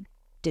I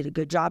did a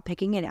good job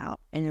picking it out.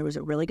 And there was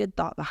a really good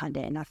thought behind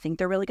it. And I think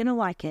they're really going to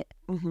like it.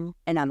 Mm-hmm.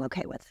 And I'm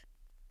okay with it.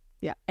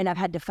 Yeah. And I've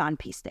had to find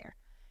peace there.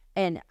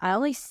 And I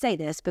only say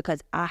this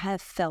because I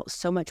have felt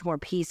so much more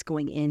peace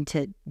going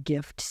into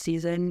gift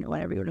season,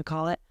 whatever you want to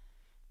call it,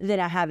 than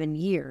I have in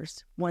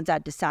years once I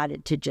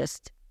decided to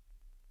just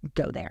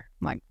go there.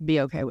 Like, be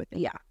okay with it.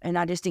 Yeah. And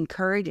I just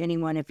encourage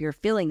anyone, if you're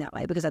feeling that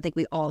way, because I think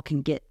we all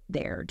can get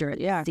there during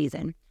the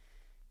season,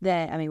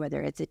 that, I mean, whether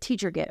it's a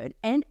teacher gift,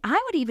 and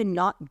I would even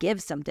not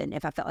give something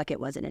if I felt like it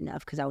wasn't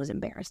enough because I was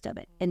embarrassed of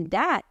it. And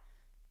that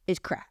is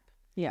crap.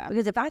 Yeah.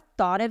 Because if I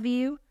thought of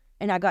you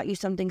and I got you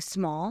something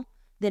small,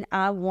 then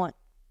why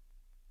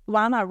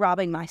am I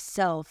robbing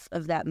myself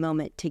of that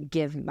moment to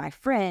give my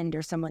friend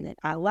or someone that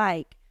I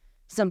like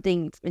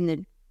something in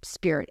the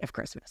spirit of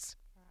Christmas?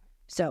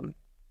 So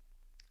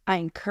I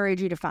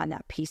encourage you to find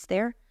that peace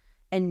there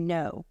and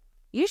know,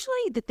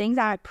 usually the things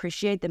I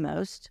appreciate the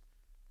most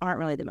aren't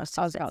really the most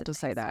I was about to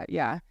say that,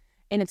 yeah.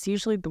 And it's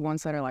usually the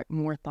ones that are like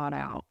more thought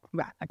out.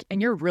 Like,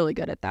 and you're really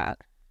good at that.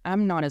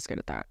 I'm not as good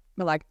at that.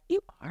 But like, you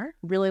are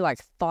really like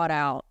thought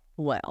out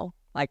well.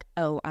 Like,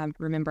 oh, I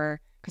remember,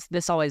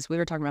 because we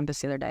were talking about this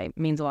the other day,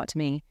 means a lot to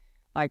me.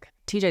 Like,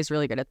 TJ's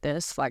really good at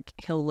this. Like,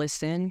 he'll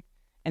listen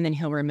and then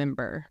he'll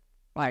remember,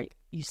 like,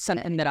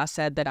 something that I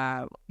said that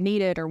I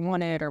needed or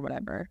wanted or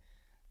whatever.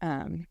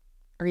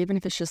 Or even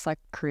if it's just like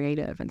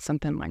creative and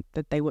something like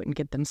that they wouldn't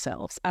get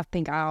themselves. I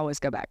think I always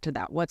go back to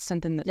that. What's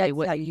something that they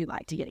would, how you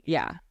like to get it.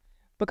 Yeah.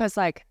 Because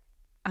like,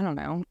 I don't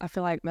know. I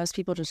feel like most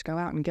people just go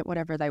out and get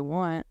whatever they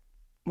want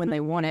when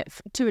they want it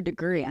to a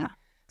degree. Yeah.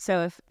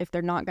 So if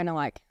they're not going to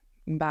like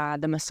buy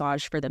the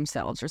massage for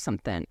themselves or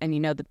something, and you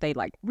know that they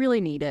like really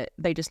need it,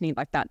 they just need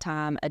like that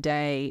time a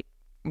day,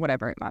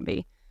 whatever it might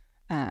be,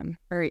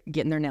 or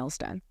getting their nails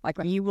done. Like,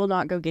 you will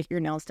not go get your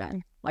nails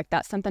done. Like,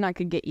 that's something I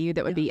could get you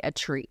that would be a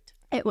treat.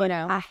 It would.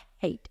 I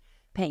hate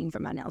paying for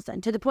my nails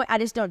done, to the point I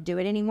just don't do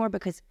it anymore,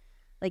 because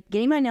like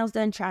getting my nails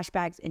done, trash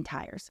bags and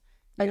tires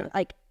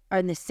are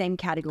in the same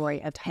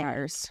category of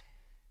tires.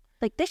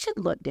 Like, they should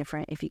look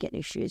different if you get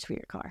new shoes for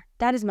your car.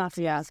 That is my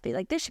philosophy.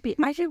 Like, I should be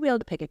able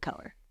to pick a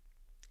color.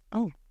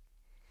 Oh,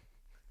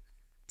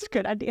 it's a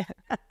good idea.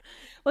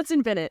 Let's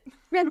invent it.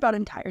 Red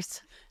bottom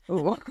tires.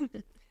 Ooh.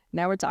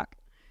 Now we're talking.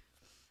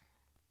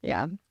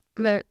 Yeah,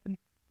 but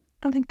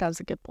I think that was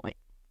a good point.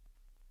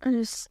 I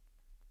just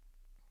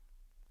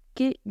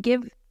give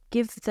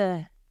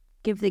the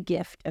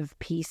gift of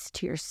peace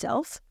to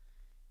yourself,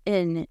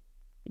 in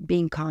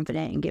being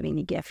confident and giving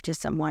the gift to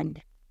someone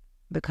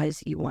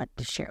because you want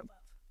to share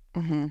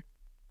love. Mm-hmm.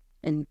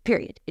 And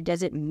period. It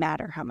doesn't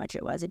matter how much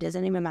it was. It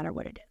doesn't even matter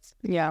what it is.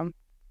 Yeah.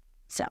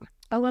 So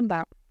I love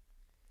that.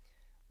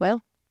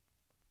 Well,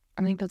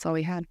 I think that's all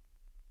we had.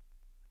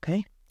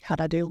 Okay.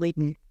 How'd I do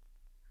leading?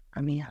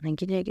 I mean, I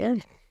think you did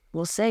good.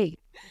 We'll see.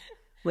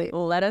 Wait,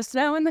 let us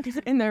know in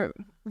the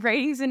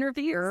ratings and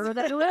reviews.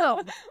 That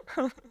will.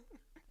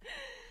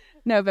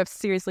 No, but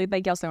seriously,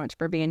 thank y'all so much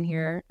for being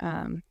here.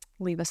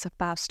 Leave us a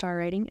 5-star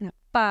rating and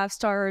a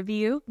 5-star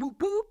review. Boop,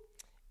 boop.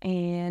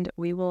 And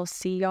we will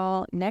see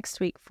y'all next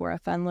week for a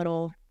fun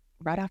little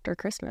right after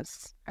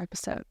Christmas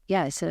episode.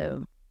 Yeah,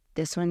 so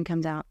this one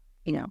comes out,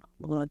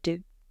 we'll do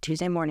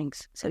Tuesday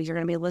mornings. So you're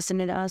going to be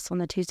listening to us on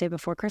the Tuesday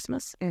before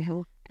Christmas.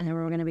 Mm-hmm. And then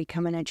we're going to be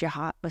coming at you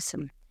hot with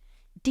some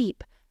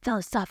deep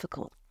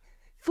philosophical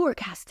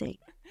forecasting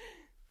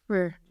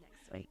for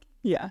next week.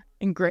 Yeah.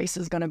 And Grace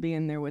is going to be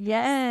in there with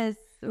Yes.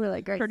 We're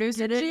like, Grace,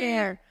 producer get it G.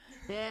 there.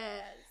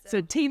 Yeah. It's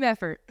a team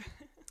effort.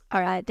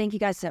 All right. Thank you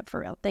guys for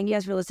real. Thank you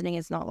guys for listening.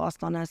 It's not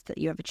lost on us that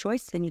you have a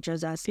choice and you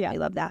chose us. Yeah. We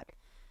love that.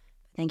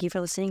 Thank you for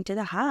listening to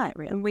the Highlight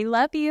Reel. And we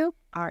love you.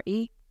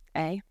 REAL.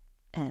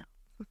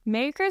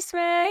 Merry Christmas.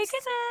 Merry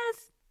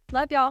Christmas.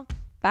 Love y'all.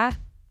 Bye.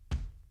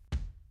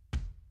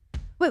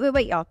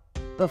 Wait, y'all.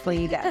 Before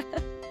you go.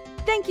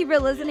 Thank you for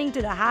listening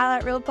to the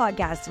Highlight Reel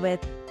podcast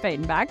with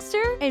Peyton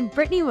Baxter and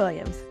Brittany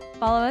Williams.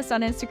 Follow us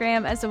on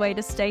Instagram as a way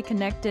to stay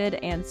connected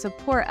and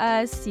support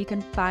us. You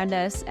can find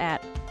us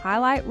at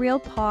Highlight Reel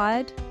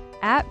Pod,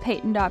 at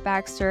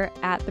Peyton.Baxter,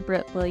 at the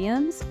Britt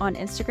Williams on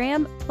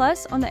Instagram,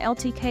 plus on the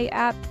LTK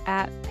app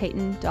at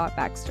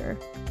Peyton.Baxter.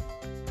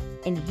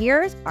 And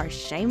here's our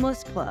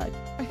shameless plug.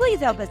 Please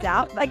help us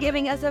out by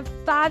giving us a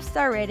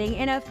 5-star rating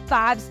and a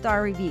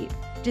 5-star review.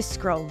 Just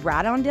scroll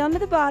right on down to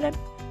the bottom,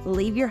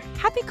 leave your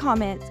happy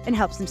comments, and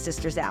help some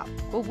sisters out.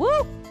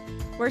 Woo-woo!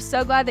 We're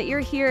so glad that you're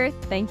here.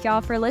 Thank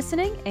y'all for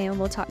listening, and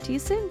we'll talk to you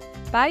soon.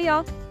 Bye,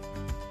 y'all.